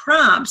different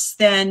prompts,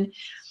 then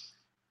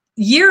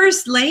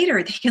years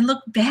later, they can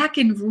look back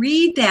and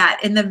read that,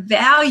 and the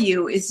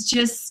value is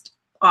just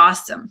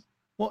awesome.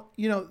 Well,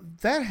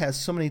 that has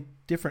so many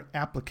different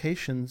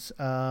applications.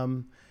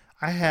 I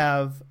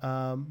have,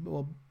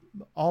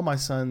 all my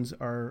sons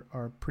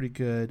are pretty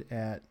good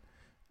at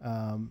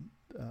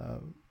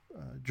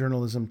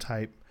journalism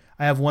type.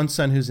 I have one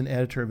son who's an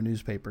editor of a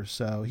newspaper,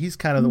 so he's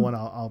kind of the one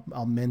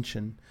I'll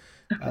mention.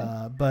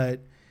 Okay.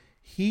 But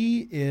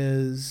he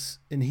is,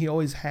 and he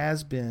always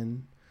has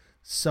been,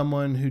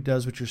 someone who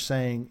does what you're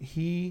saying.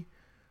 He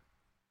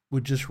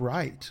would just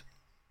write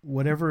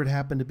whatever it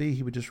happened to be.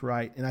 He would just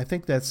write. And I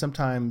think that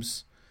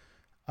sometimes,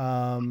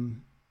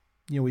 and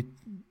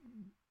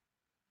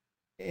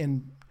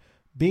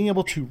being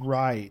able to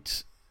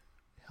write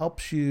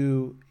helps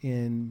you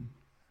in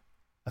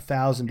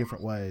 1,000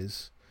 different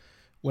ways,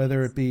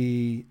 whether it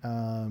be,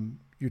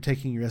 you're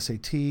taking your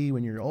SAT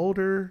when you're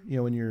older,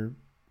 when you're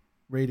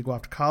ready to go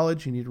off to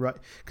college, you need to write,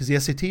 because the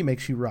SAT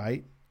makes you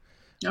write.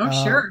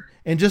 Oh, sure.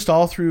 And just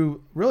all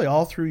through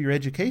your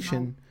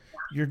education,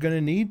 you're going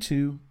to need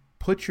to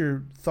put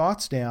your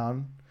thoughts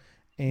down,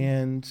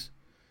 and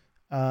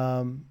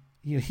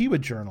he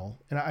would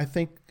journal, and I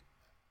think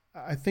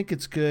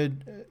it's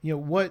good.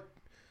 What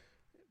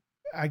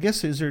I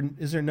guess is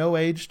there no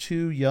age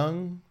too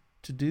young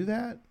to do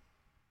that?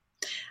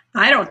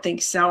 I don't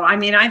think so. I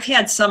mean, I've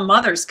had some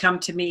mothers come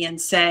to me and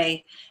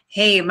say,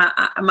 hey,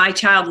 my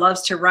child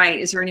loves to write.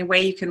 Is there any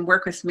way you can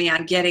work with me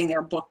on getting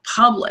their book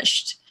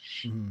published?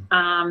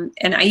 And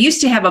I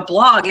used to have a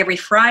blog. Every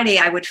Friday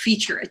I would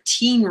feature a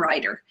teen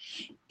writer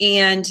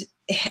and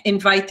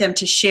invite them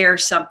to share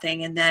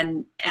something and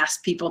then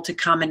ask people to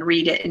come and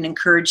read it and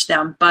encourage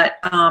them. But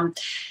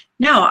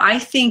no, I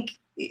think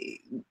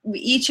we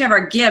each have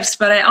our gifts,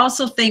 but I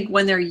also think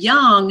when they're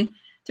young,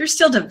 they're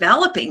still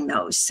developing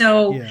those.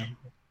 So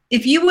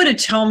if you would have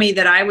told me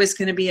that I was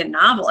going to be a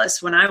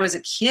novelist when I was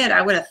a kid,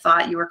 I would have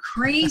thought you were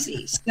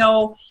crazy.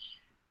 So,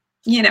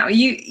 you know,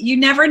 you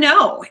never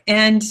know.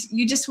 And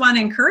you just want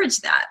to encourage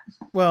that.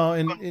 Well,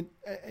 and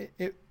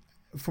it,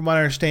 from what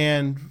I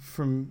understand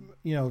from,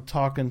 you know,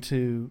 talking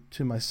to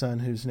my son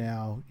who's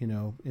now, you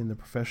know, in the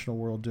professional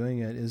world doing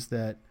it, is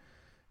that,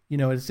 you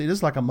know, it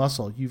is like a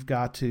muscle. You've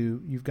got to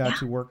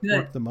work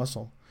the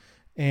muscle.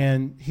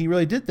 And he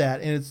really did that.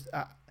 And it's,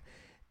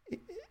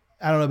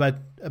 I don't know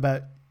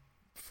about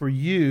for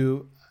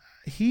you,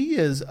 he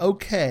is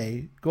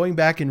okay going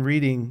back and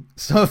reading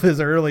some of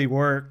his early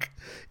work,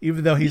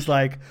 even though he's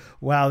like,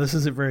 wow, this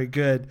isn't very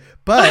good.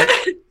 But,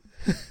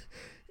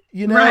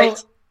 you know,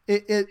 right.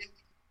 it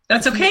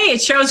that's okay.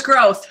 It shows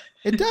growth.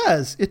 It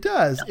does.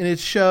 And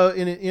it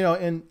you know,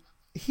 and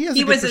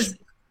he was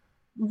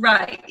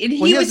right. And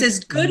he was as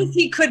good as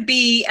he could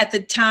be at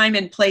the time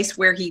and place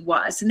where he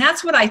was. And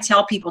that's what I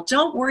tell people.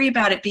 Don't worry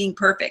about it being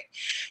perfect.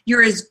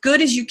 You're as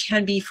good as you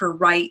can be for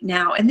right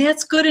now. And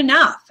that's good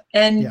enough.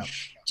 And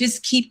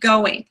just keep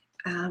going.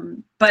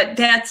 But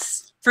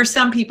that's, for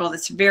some people,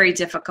 that's very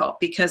difficult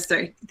because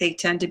they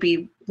tend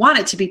to want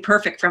it to be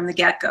perfect from the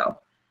get-go.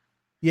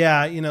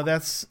 Yeah. You know,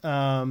 that's,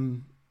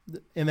 and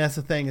that's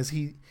the thing, is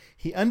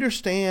he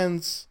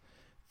understands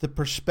the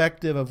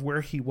perspective of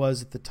where he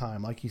was at the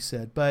time, like you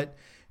said, but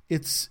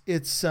it's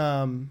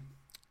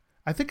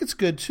I think it's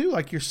good too,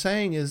 like you're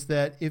saying, is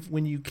that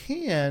when you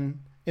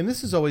can, and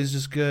this is always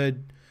just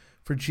good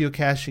for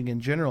geocaching in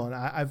general. And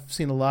I've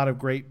seen a lot of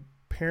great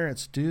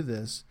parents do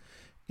this,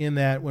 in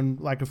that when,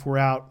 like, if we're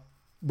out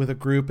with a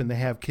group and they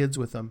have kids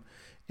with them,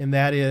 and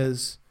that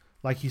is,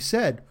 like you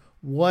said,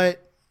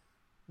 what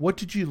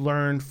did you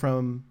learn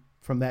from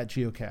that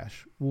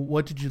geocache?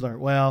 What did you learn?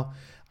 Well,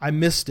 I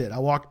missed it. I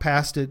walked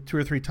past it 2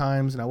 or 3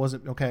 times and I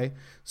wasn't okay.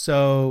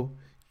 So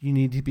you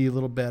need to be a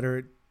little better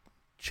at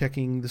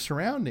checking the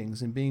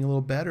surroundings and being a little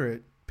better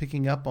at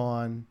picking up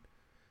on,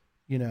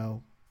 you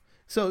know.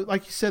 So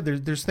like you said,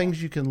 there's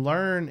things you can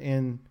learn,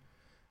 and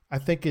I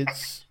think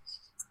it's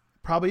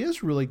probably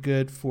is really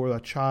good for a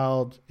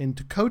child, and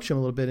to coach them a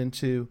little bit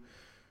into,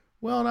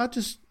 well, not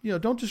just, you know,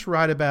 don't just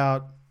write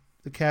about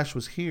the cache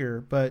was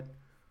here, but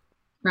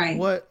right.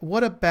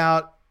 What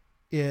about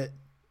it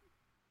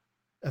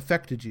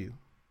affected you?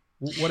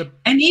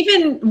 And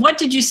even what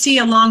did you see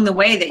along the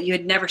way that you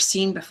had never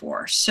seen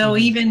before? So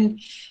even,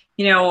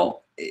 you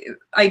know,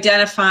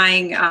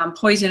 identifying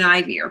poison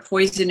ivy or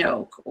poison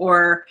oak,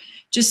 or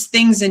just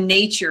things in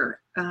nature.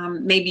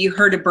 Maybe you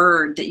heard a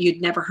bird that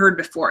you'd never heard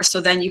before.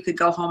 So then you could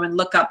go home and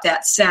look up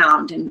that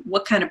sound and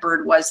what kind of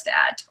bird was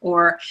that?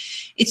 Or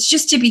it's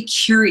just to be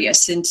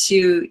curious and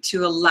to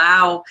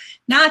allow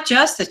not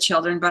just the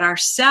children, but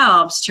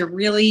ourselves to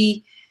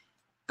really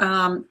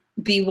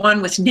be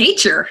one with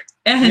nature.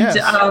 And yes.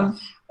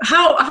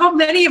 How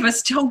many of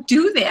us don't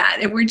do that?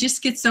 And we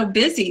just get so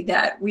busy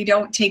that we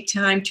don't take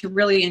time to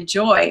really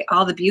enjoy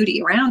all the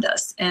beauty around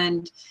us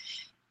and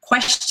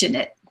question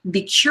it,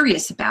 be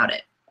curious about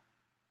it.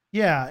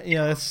 Yeah, you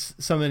know, that's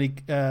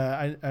something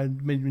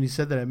when you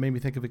said that, it made me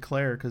think of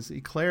Eclair, because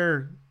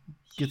Eclair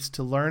gets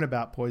to learn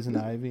about poison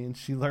ivy, and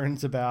she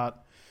learns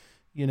about,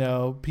 you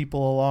know,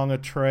 people along a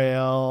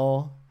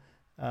trail.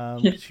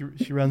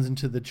 She runs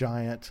into the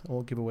giant. I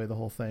won't give away the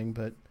whole thing,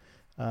 but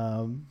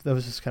that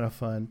was just kind of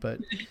fun. But,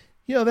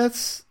 you know,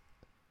 that's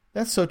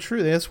so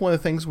true. That's one of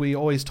the things we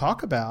always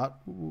talk about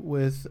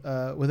with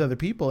other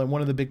people. And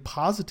one of the big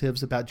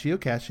positives about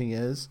geocaching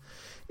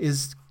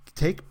is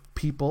take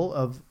people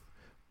of,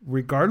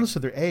 regardless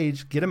of their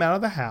age, get them out of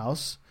the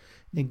house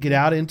and get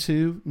out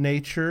into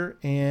nature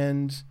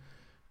and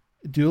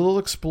do a little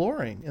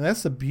exploring. And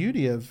that's the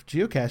beauty of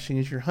geocaching,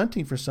 is you're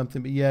hunting for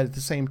something, but yet at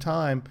the same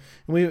time,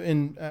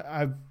 and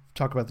I've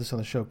talked about this on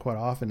the show quite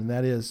often, and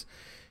that is,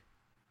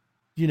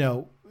 you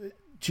know,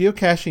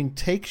 geocaching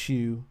takes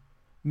you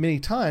many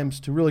times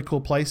to really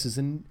cool places,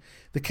 and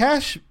the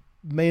cache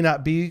may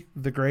not be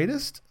the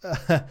greatest,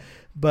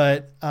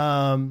 but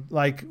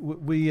like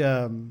we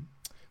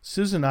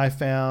Susan and I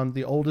found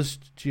the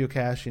oldest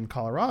geocache in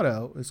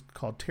Colorado is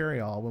called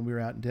Tarryall when we were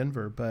out in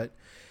Denver. But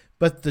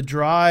the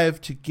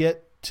drive to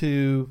get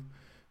to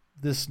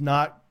this,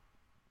 not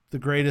the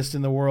greatest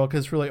in the world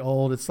because it's really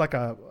old. It's like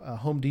a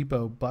Home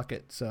Depot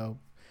bucket. So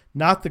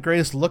not the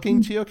greatest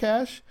looking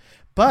geocache,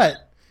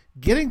 but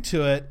getting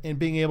to it and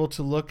being able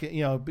to look at,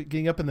 you know,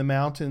 getting up in the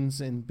mountains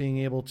and being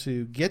able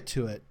to get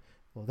to it.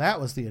 Well, that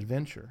was the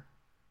adventure.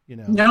 you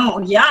know. No,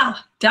 yeah,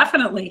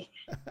 definitely.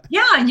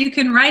 Yeah, you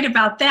can write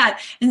about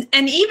that.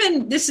 And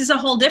even this is a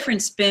whole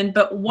different spin,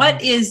 but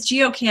what is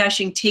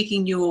geocaching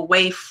taking you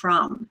away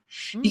from?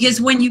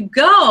 Because when you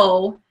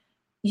go,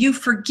 you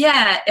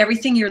forget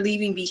everything you're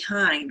leaving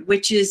behind,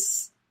 which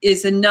is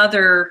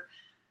another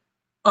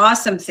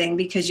awesome thing,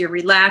 because you're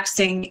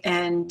relaxing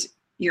and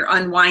you're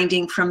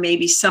unwinding from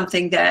maybe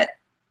something that,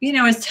 you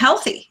know, is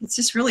healthy. It's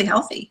just really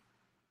healthy.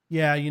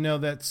 Yeah, you know,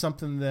 that's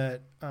something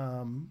that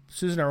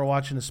Susan and I were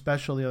watching a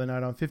special the other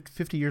night on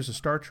 50 years of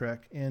Star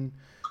Trek, and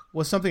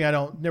was something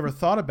I never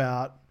thought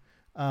about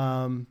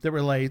that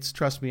relates.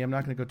 Trust me, I'm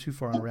not going to go too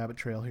far on a rabbit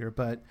trail here,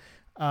 but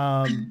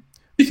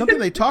something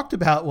they talked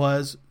about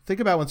was, think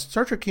about when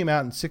Star Trek came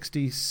out in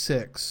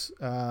 '66,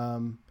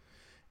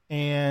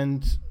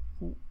 and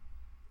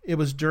it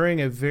was during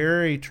a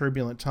very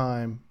turbulent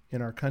time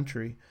in our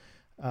country.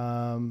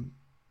 You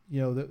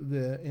know,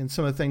 and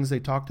some of the things they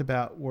talked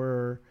about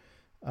were,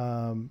 you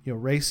know,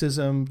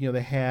 racism. You know,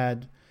 they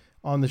had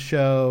on the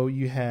show,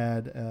 you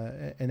had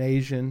an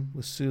Asian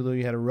with Sulu,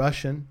 you had a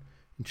Russian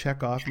in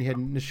Chekhov, and you had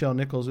Nichelle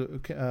Nichols,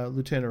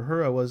 Lieutenant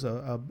Uhura was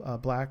a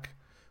black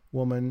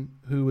woman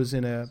who was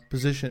in a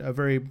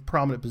very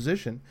prominent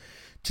position.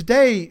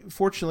 Today,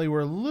 fortunately, we're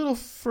a little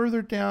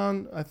further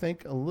down, I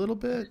think, a little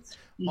bit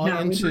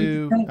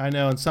I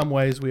know in some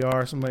ways we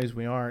are, some ways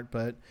we aren't,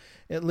 but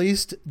at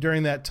least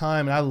during that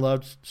time, and I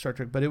loved Star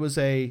Trek, but it was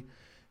a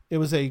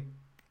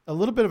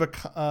little bit of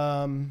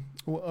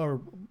a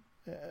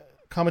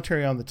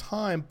commentary on the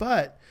time.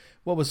 But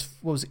what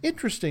was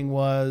interesting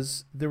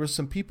was there were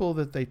some people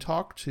that they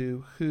talked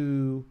to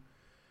who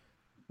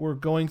were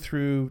going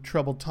through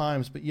troubled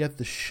times, but yet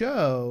the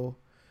show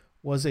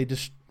was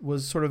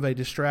sort of a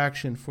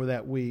distraction for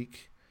that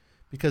week,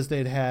 because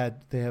they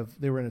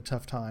were in a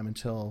tough time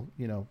until,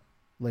 you know,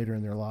 later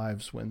in their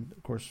lives, when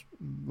of course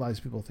lives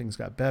of people, things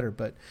got better.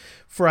 But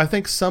for, I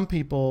think, some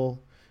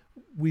people,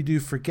 we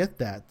do forget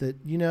that,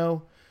 you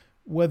know,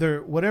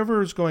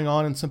 whatever is going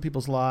on in some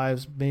people's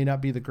lives may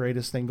not be the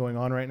greatest thing going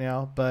on right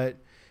now, but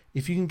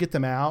if you can get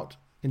them out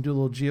and do a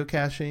little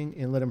geocaching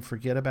and let them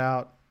forget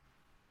about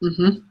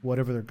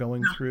whatever they're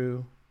going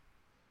through.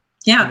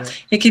 Yeah, you know.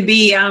 it could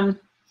be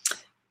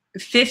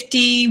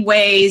 50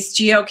 ways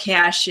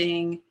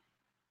geocaching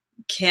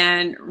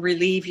can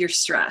relieve your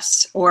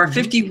stress, or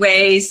 50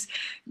 ways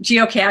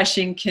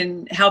geocaching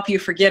can help you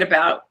forget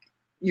about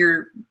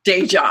your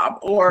day job,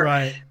 or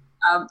Right.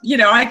 You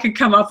know, I could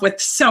come up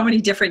with so many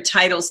different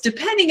titles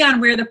depending on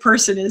where the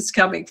person is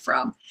coming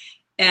from,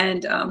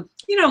 and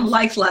you know,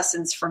 life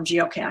lessons from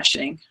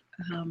geocaching.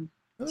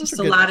 Just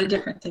a lot of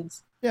different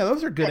things. Yeah,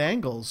 those are good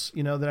angles,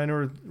 you know, that I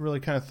never really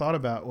kind of thought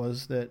about,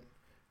 was that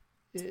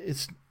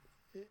it's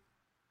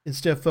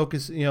instead of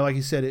focus, you know, like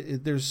you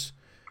said, there's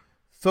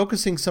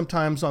focusing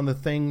sometimes on the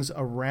things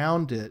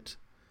around it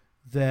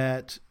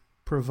that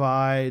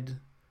provide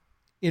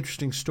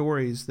interesting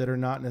stories that are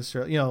not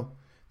necessarily, you know,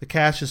 the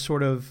cache is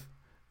sort of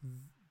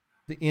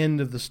the end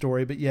of the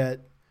story, but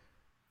yet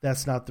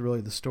that's not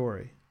really the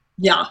story.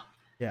 Yeah.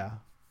 Yeah.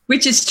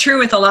 Which is true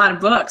with a lot of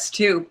books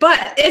too.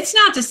 But it's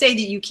not to say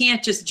that you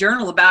can't just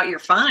journal about your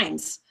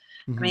finds.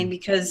 I mean,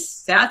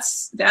 because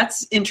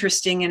that's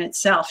interesting in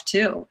itself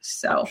too.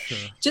 So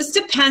just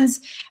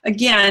depends.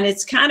 Again,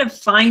 it's kind of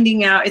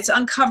finding out, it's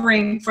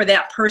uncovering for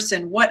that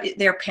person what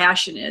their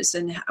passion is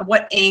and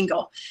what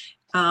angle.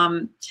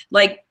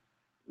 Like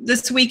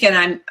this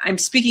weekend, I'm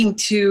speaking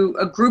to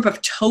a group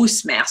of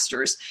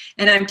Toastmasters,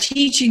 and I'm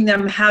teaching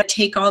them how to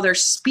take all their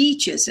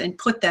speeches and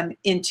put them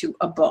into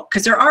a book,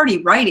 because they're already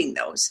writing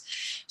those.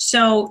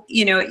 So,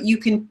 you know, you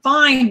can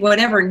find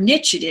whatever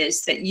niche it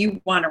is that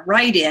you want to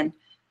write in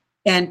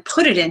and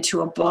put it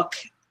into a book.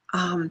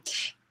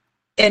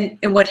 And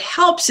what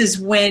helps is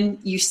when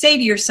you say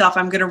to yourself,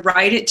 I'm going to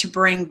write it to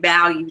bring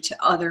value to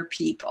other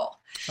people.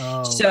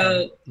 Oh,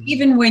 so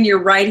even when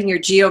you're writing your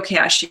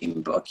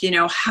geocaching book, you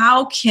know,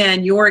 how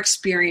can your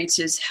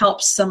experiences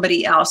help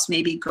somebody else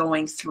maybe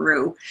going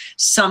through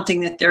something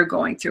that they're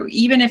going through?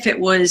 Even if it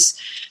was,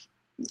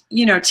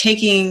 you know,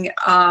 taking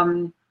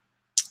a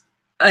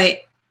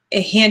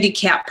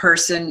handicapped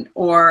person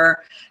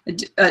or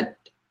a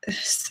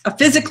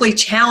physically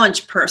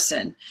challenged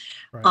person,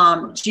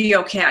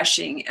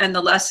 geocaching and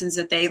the lessons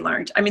that they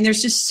learned. I mean,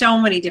 there's just so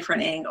many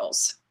different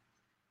angles.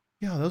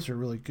 Yeah, those are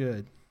really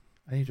good.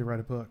 I need to write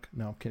a book.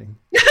 No, I'm kidding.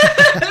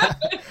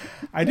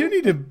 I do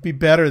need to be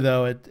better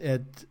though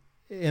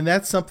and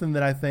that's something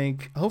that I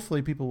think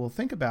hopefully people will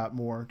think about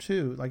more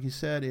too. Like you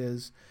said,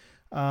 is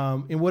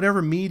in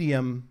whatever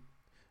medium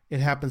it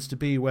happens to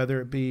be,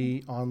 whether it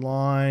be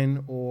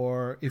online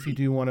or if you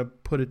do want to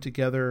put it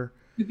together.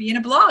 Could be in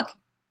a blog.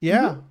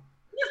 Yeah.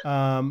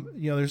 You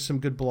know, there's some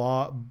good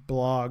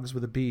blogs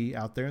with a B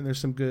out there, and there's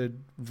some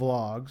good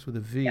vlogs with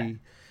a V. Yeah.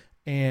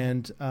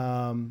 And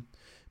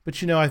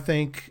but you know, I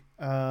think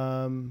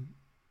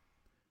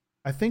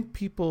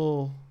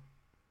people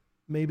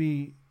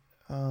maybe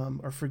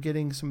are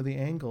forgetting some of the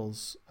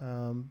angles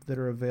that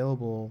are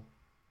available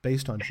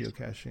based on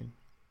geocaching.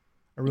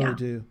 I really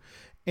do.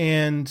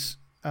 And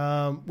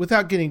we're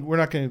not going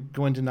to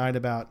go into tonight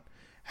about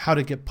how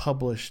to get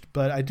published,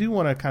 but I do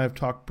want to kind of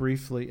talk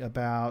briefly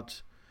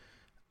about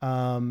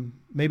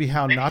maybe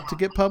how not to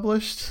get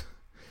published.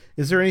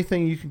 Is there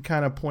anything you can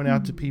kind of point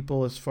out to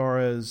people as far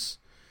as,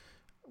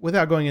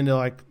 without going into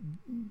like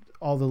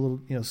all the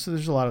little, so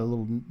there's a lot of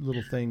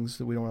little things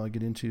that we don't really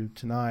get into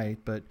tonight,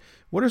 but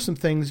what are some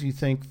things you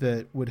think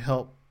that would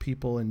help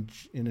people in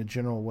a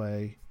general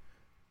way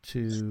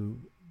to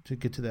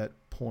get to that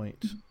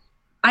point?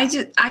 I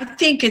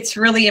think it's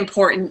really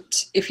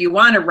important, if you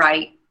want to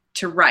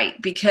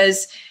write,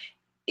 because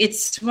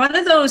it's one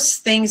of those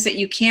things that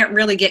you can't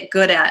really get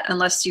good at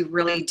unless you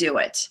really do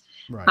it.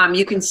 Right.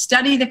 You can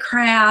study the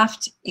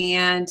craft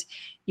and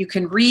you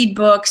can read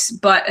books,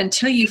 but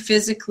until you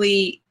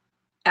physically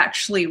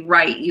actually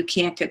write, you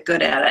can't get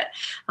good at it.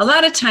 A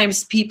lot of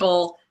times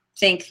people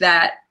think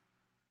that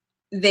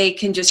they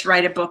can just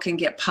write a book and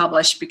get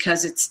published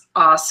because it's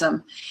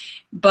awesome,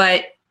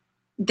 but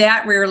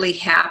that rarely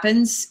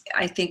happens.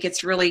 I think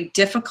it's really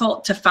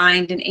difficult to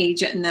find an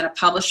agent and then a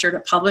publisher to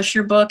publish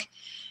your book.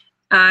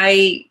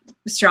 I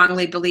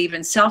strongly believe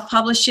in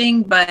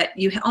self-publishing, but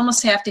you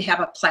almost have to have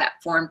a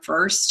platform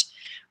first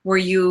where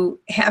you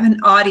have an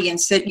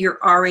audience that you're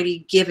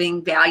already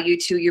giving value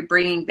to, you're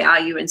bringing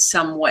value in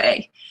some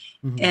way.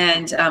 Mm-hmm.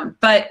 And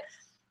but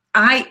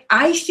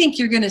I think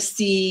you're going to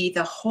see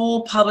the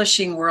whole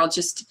publishing world,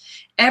 just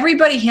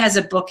everybody has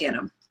a book in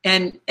them.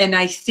 And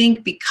I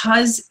think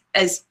because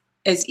as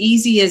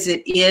easy as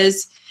it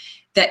is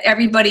that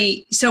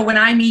everybody, so when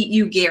I meet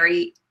you,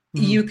 Gary,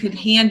 mm-hmm. you could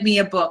hand me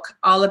a book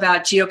all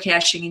about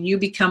geocaching and you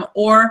become,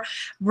 or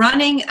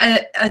running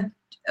a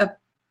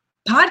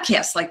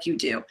podcast like you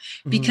do,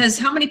 because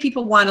how many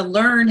people want to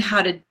learn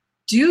how to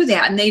do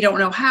that and they don't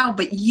know how,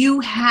 but you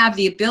have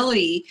the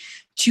ability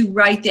to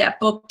write that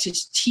book to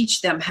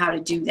teach them how to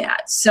do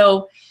that.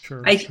 So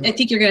Sure. I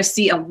think you're going to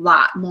see a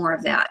lot more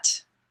of that.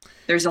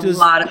 There's a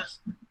lot of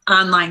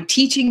online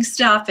teaching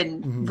stuff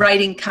and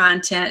writing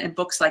content and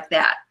books like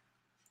that.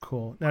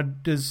 Cool. Now,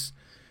 do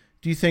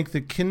you think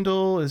the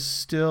Kindle is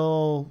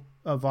still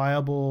a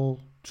viable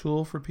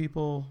tool for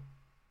people?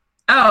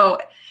 Oh,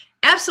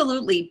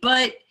 absolutely.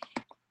 But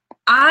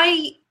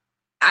I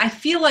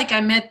feel like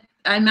I'm at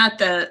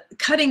the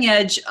cutting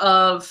edge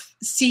of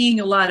seeing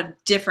a lot of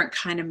different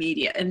kind of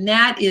media. And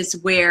that is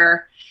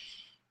where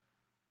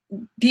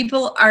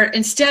people are,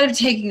 instead of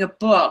taking a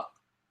book,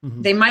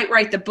 they might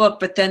write the book,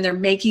 but then they're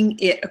making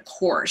it a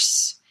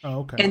course. Oh,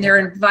 okay. And they're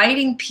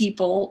inviting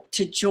people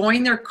to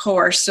join their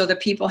course so that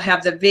people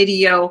have the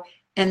video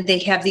and they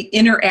have the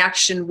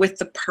interaction with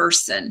the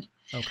person.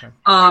 Okay.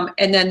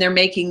 And then they're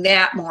making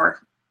that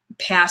more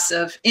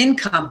passive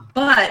income.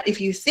 But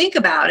if you think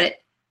about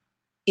it,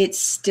 it's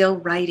still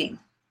writing.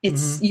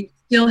 It's you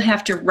still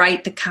have to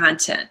write the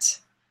content.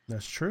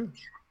 That's true.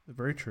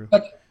 Very true.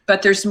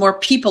 But there's more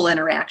people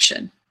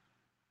interaction.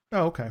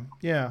 Oh, okay.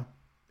 Yeah.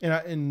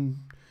 And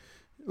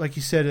like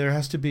you said, there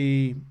has to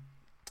be,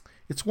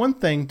 it's one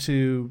thing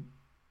to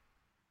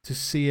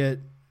see it,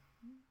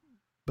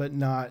 but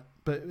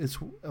it's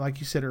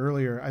like you said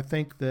earlier, I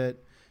think that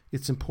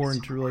it's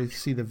important to really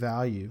see the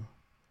value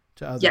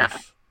to others. Yeah.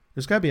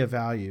 There's got to be a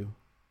value.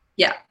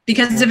 Yeah.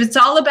 Because if it's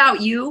all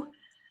about you,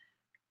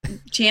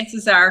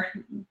 chances are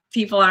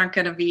people aren't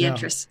going to be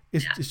interested.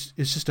 It's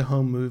just a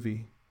home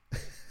movie.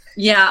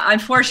 Yeah.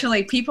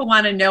 Unfortunately, people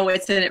want to know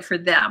what's in it for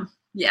them.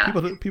 Yeah.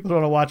 People don't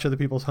want to watch other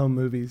people's home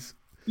movies.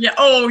 Yeah.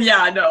 Oh,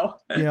 yeah. No.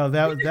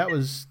 That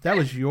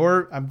was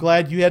your. I'm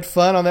glad you had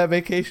fun on that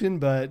vacation,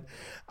 but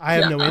I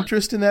have no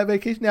interest in that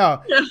vacation.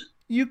 Now,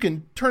 you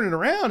can turn it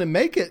around and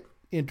make it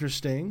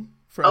interesting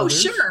for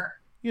others. Oh, sure.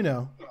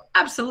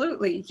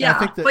 Absolutely.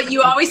 Yeah. But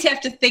you always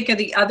have to think of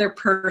the other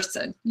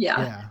person.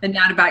 Yeah. And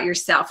not about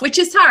yourself, which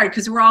is hard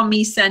because we're all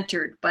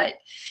me-centered. But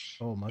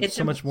it's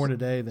so much more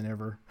today than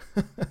ever.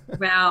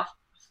 Well,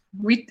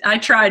 I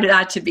try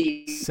not to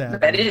be.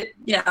 Sadly.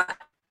 But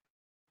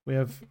we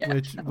have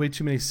way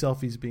too many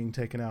selfies being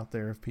taken out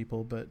there of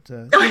people, but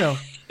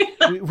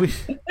we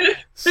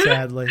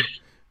sadly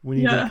we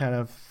need to kind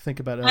of think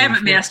about it. I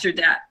haven't mastered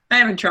that. I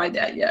haven't tried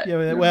that yet.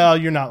 Yeah, well,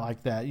 you're not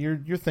like that. You're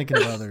thinking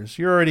of others.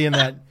 You're already in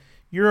that.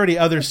 You're already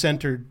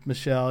other-centered,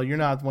 Michelle. You're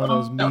not one of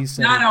those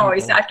me-centered. Not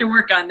always. People. I have to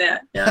work on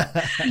that.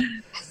 Yeah.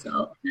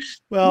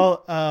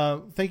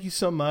 Well, thank you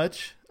so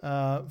much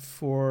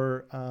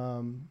for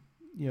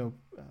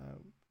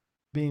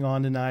being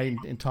on tonight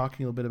and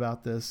talking a little bit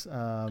about this.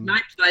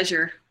 My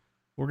pleasure.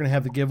 We're going to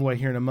have the giveaway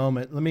here in a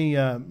moment. Let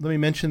me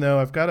mention though,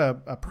 I've got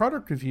a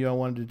product review I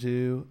wanted to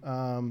do,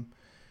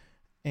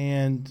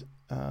 and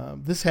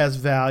this has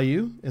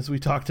value, as we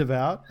talked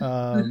about,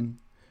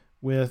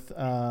 with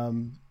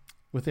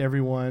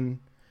everyone,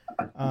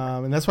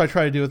 and that's what I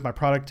try to do with my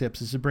product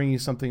tips, is to bring you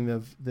something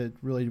that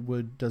really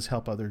does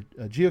help other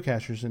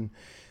geocachers. And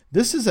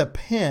this is a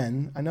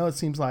pen. I know it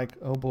seems like,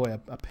 oh boy,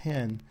 a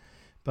pen.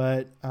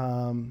 But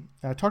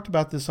I talked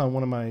about this on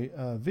one of my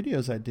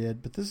videos I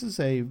did. But this is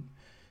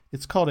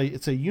it's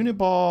a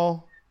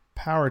Uniball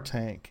power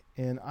tank,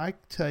 and I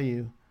tell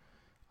you,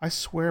 I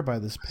swear by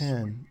this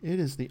pen. It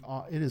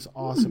is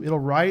awesome. It'll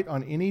write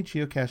on any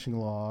geocaching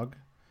log.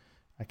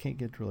 I can't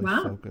get really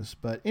Wow.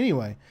 focused. But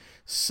anyway,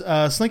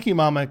 Slinky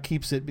Mama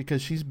keeps it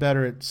because she's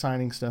better at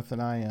signing stuff than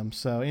I am.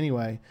 So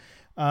anyway,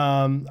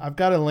 I've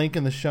got a link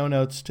in the show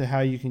notes to how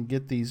you can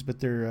get these, but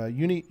they're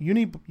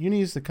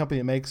Uni is the company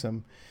that makes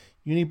them.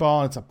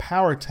 Uniball, and it's a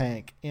power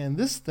tank. And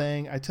this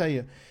thing, I tell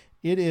you,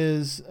 it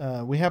is,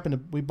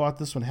 we bought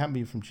this one, happened to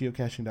be from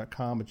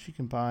geocaching.com, but you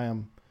can buy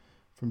them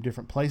from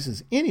different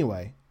places.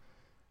 Anyway,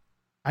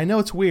 I know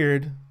it's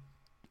weird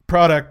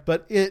product,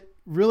 but it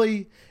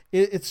really,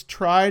 it's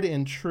tried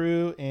and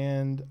true,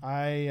 and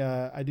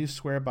I do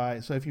swear by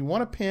it. So if you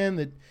want a pen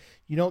that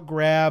you don't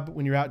grab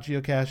when you're out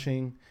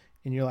geocaching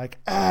and you're like,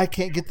 I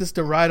can't get this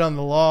to ride on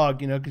the log,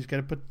 because you got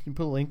to put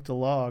a link to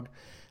log.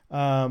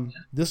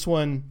 This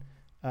one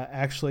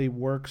actually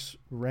works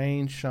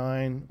rain,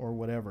 shine, or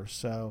whatever.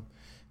 So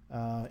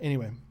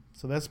anyway,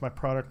 so that's my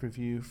product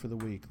review for the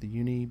week, the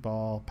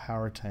Uniball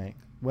Power Tank.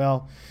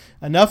 Well,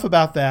 enough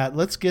about that.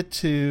 Let's get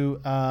to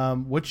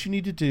what you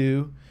need to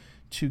do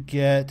to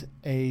get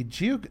a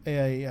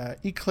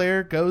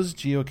Eclair Goes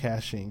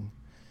Geocaching.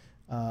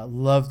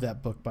 Loved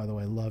that book, by the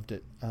way. Loved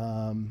it.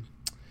 We're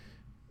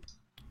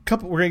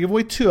going to give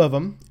away 2 of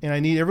them, and I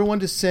need everyone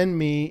to send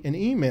me an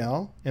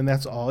email, and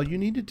that's all you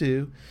need to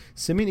do.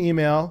 Send me an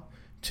email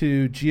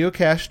to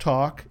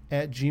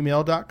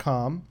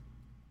geocachetalk@gmail.com.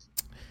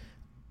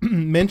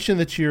 Mention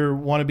that you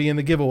want to be in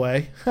the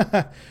giveaway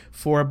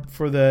for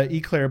the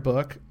Eclair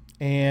book,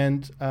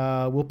 and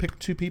we'll pick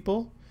 2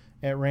 people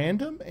at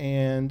random,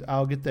 and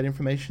I'll get that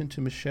information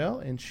to Michelle,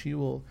 and she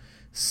will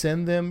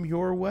send them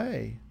your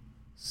way.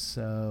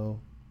 So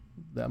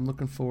I'm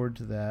looking forward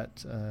to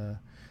that.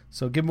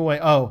 So giveaway.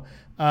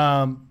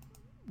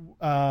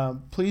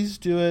 Please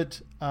do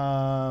it.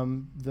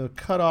 The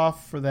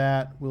cutoff for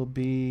that will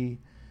be,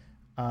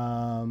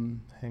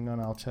 hang on,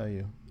 I'll tell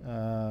you.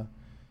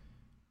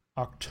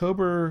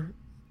 October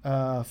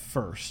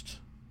 1st.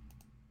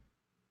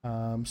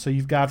 So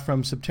you've got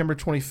from September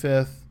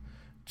 25th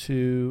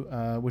to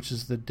which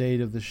is the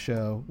date of the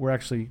show. We're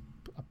actually,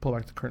 I'll pull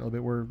back the curtain a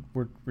little bit.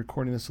 We're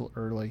recording this a little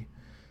early.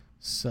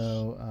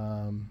 So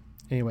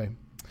anyway,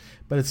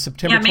 but it's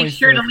September 25th.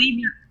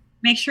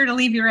 Make sure to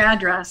leave your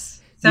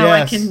address so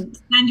Yes. I can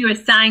send you a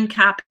signed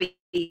copy.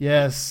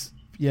 Yes.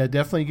 Yeah,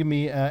 definitely give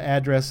me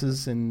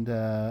addresses, and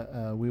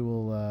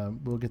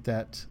we'll get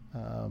that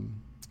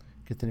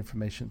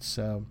information.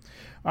 So,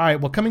 all right.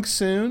 Well, coming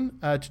soon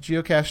to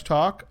Geocache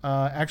Talk.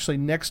 Actually,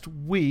 next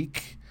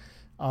week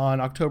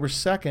on October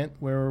 2nd,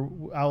 where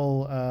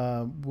I'll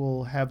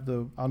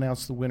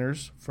announce the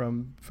winners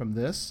from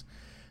this.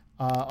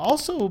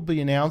 Also, we'll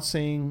be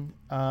announcing.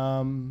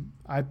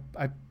 I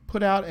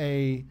put out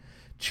a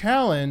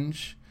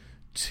challenge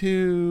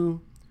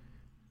to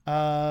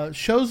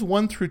shows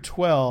 1 through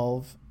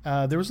 12.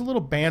 There was a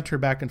little banter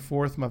back and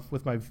forth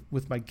with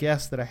my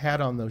guests that I had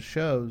on those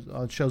shows,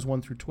 on shows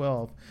 1 through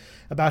 12,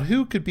 about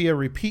who could be a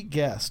repeat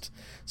guest.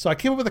 So I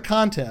came up with a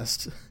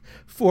contest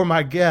for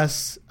my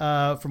guests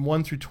from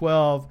 1 through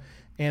 12,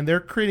 and they're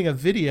creating a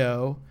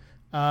video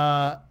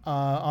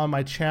on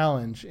my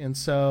challenge. And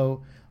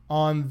so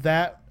on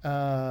that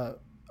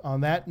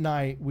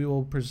night, we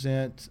will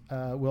present.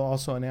 We'll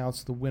also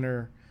announce the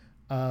winner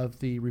of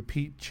the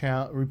repeat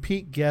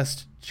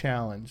guest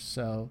challenge.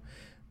 So,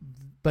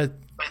 but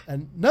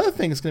another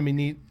thing that's going to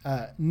be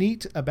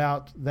neat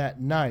about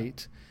that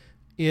night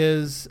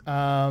is that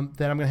I'm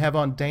going to have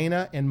on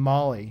Dana and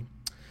Molly.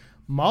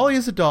 Molly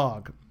is a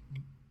dog.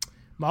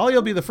 Molly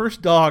will be the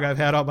first dog I've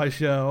had on my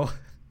show.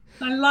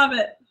 I love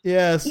it.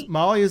 Yes,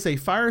 Molly is a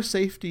fire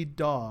safety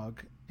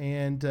dog,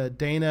 and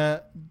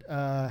Dana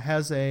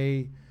has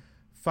a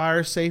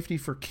fire safety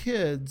for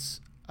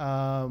kids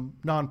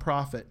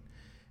nonprofit,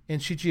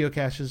 and she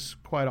geocaches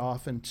quite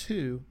often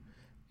too.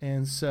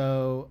 And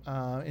so,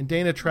 and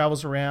Dana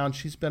travels around.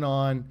 She's been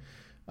on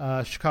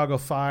Chicago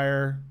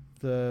Fire,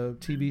 the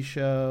TV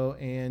show,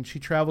 and she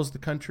travels the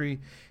country,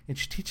 and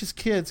she teaches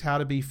kids how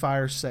to be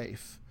fire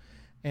safe.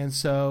 And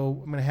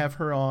so I'm going to have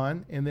her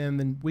on, and then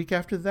the week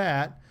after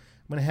that,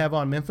 I'm going to have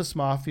on Memphis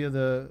Mafia,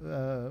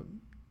 the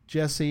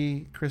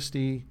Jesse,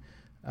 Christy,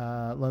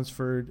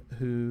 Lunsford,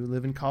 who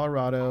live in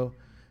Colorado,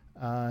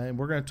 and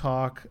we're going to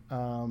talk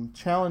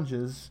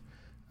challenges.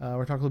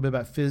 We're talking a little bit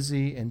about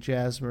Fizzy and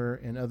Jasmer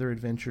and other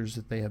adventures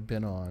that they have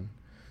been on.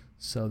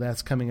 So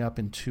that's coming up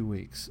in 2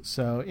 weeks.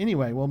 So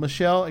anyway, well,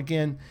 Michelle,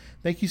 again,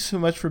 thank you so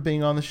much for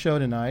being on the show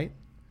tonight.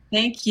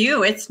 Thank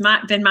you. It's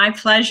been my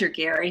pleasure,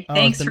 Gary.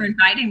 Thanks for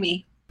inviting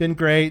me. Been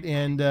great,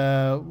 and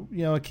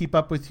keep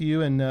up with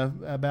you and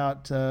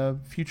about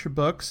future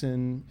books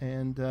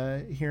and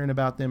hearing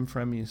about them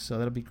from you. So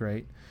that'll be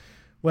great.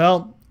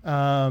 Well,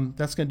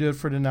 that's going to do it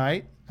for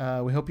tonight.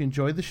 We hope you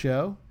enjoyed the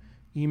show.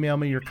 Email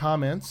me your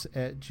comments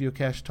at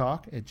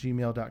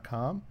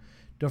geocachetalk@gmail.com.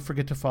 Don't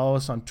forget to follow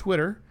us on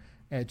Twitter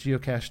at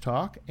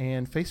geocachetalk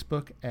and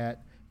Facebook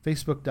at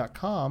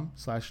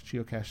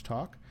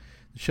facebook.com/geocachetalk.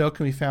 The show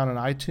can be found on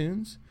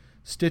iTunes,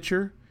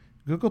 Stitcher,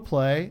 Google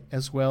Play,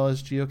 as well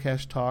as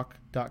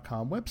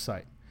geocachetalk.com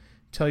website.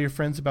 Tell your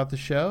friends about the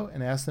show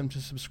and ask them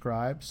to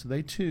subscribe so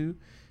they too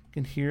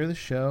can hear the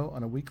show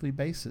on a weekly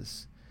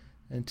basis.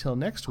 until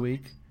next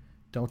week,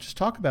 don't just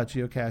talk about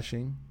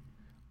geocaching,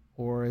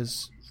 or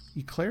as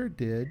Eclair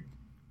did,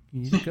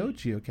 you need to go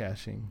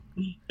geocaching.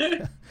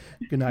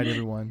 Good night,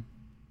 everyone.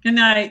 Good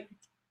night.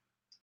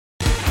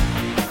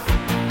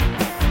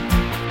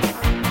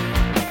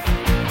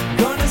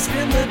 Gonna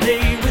spend the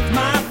day with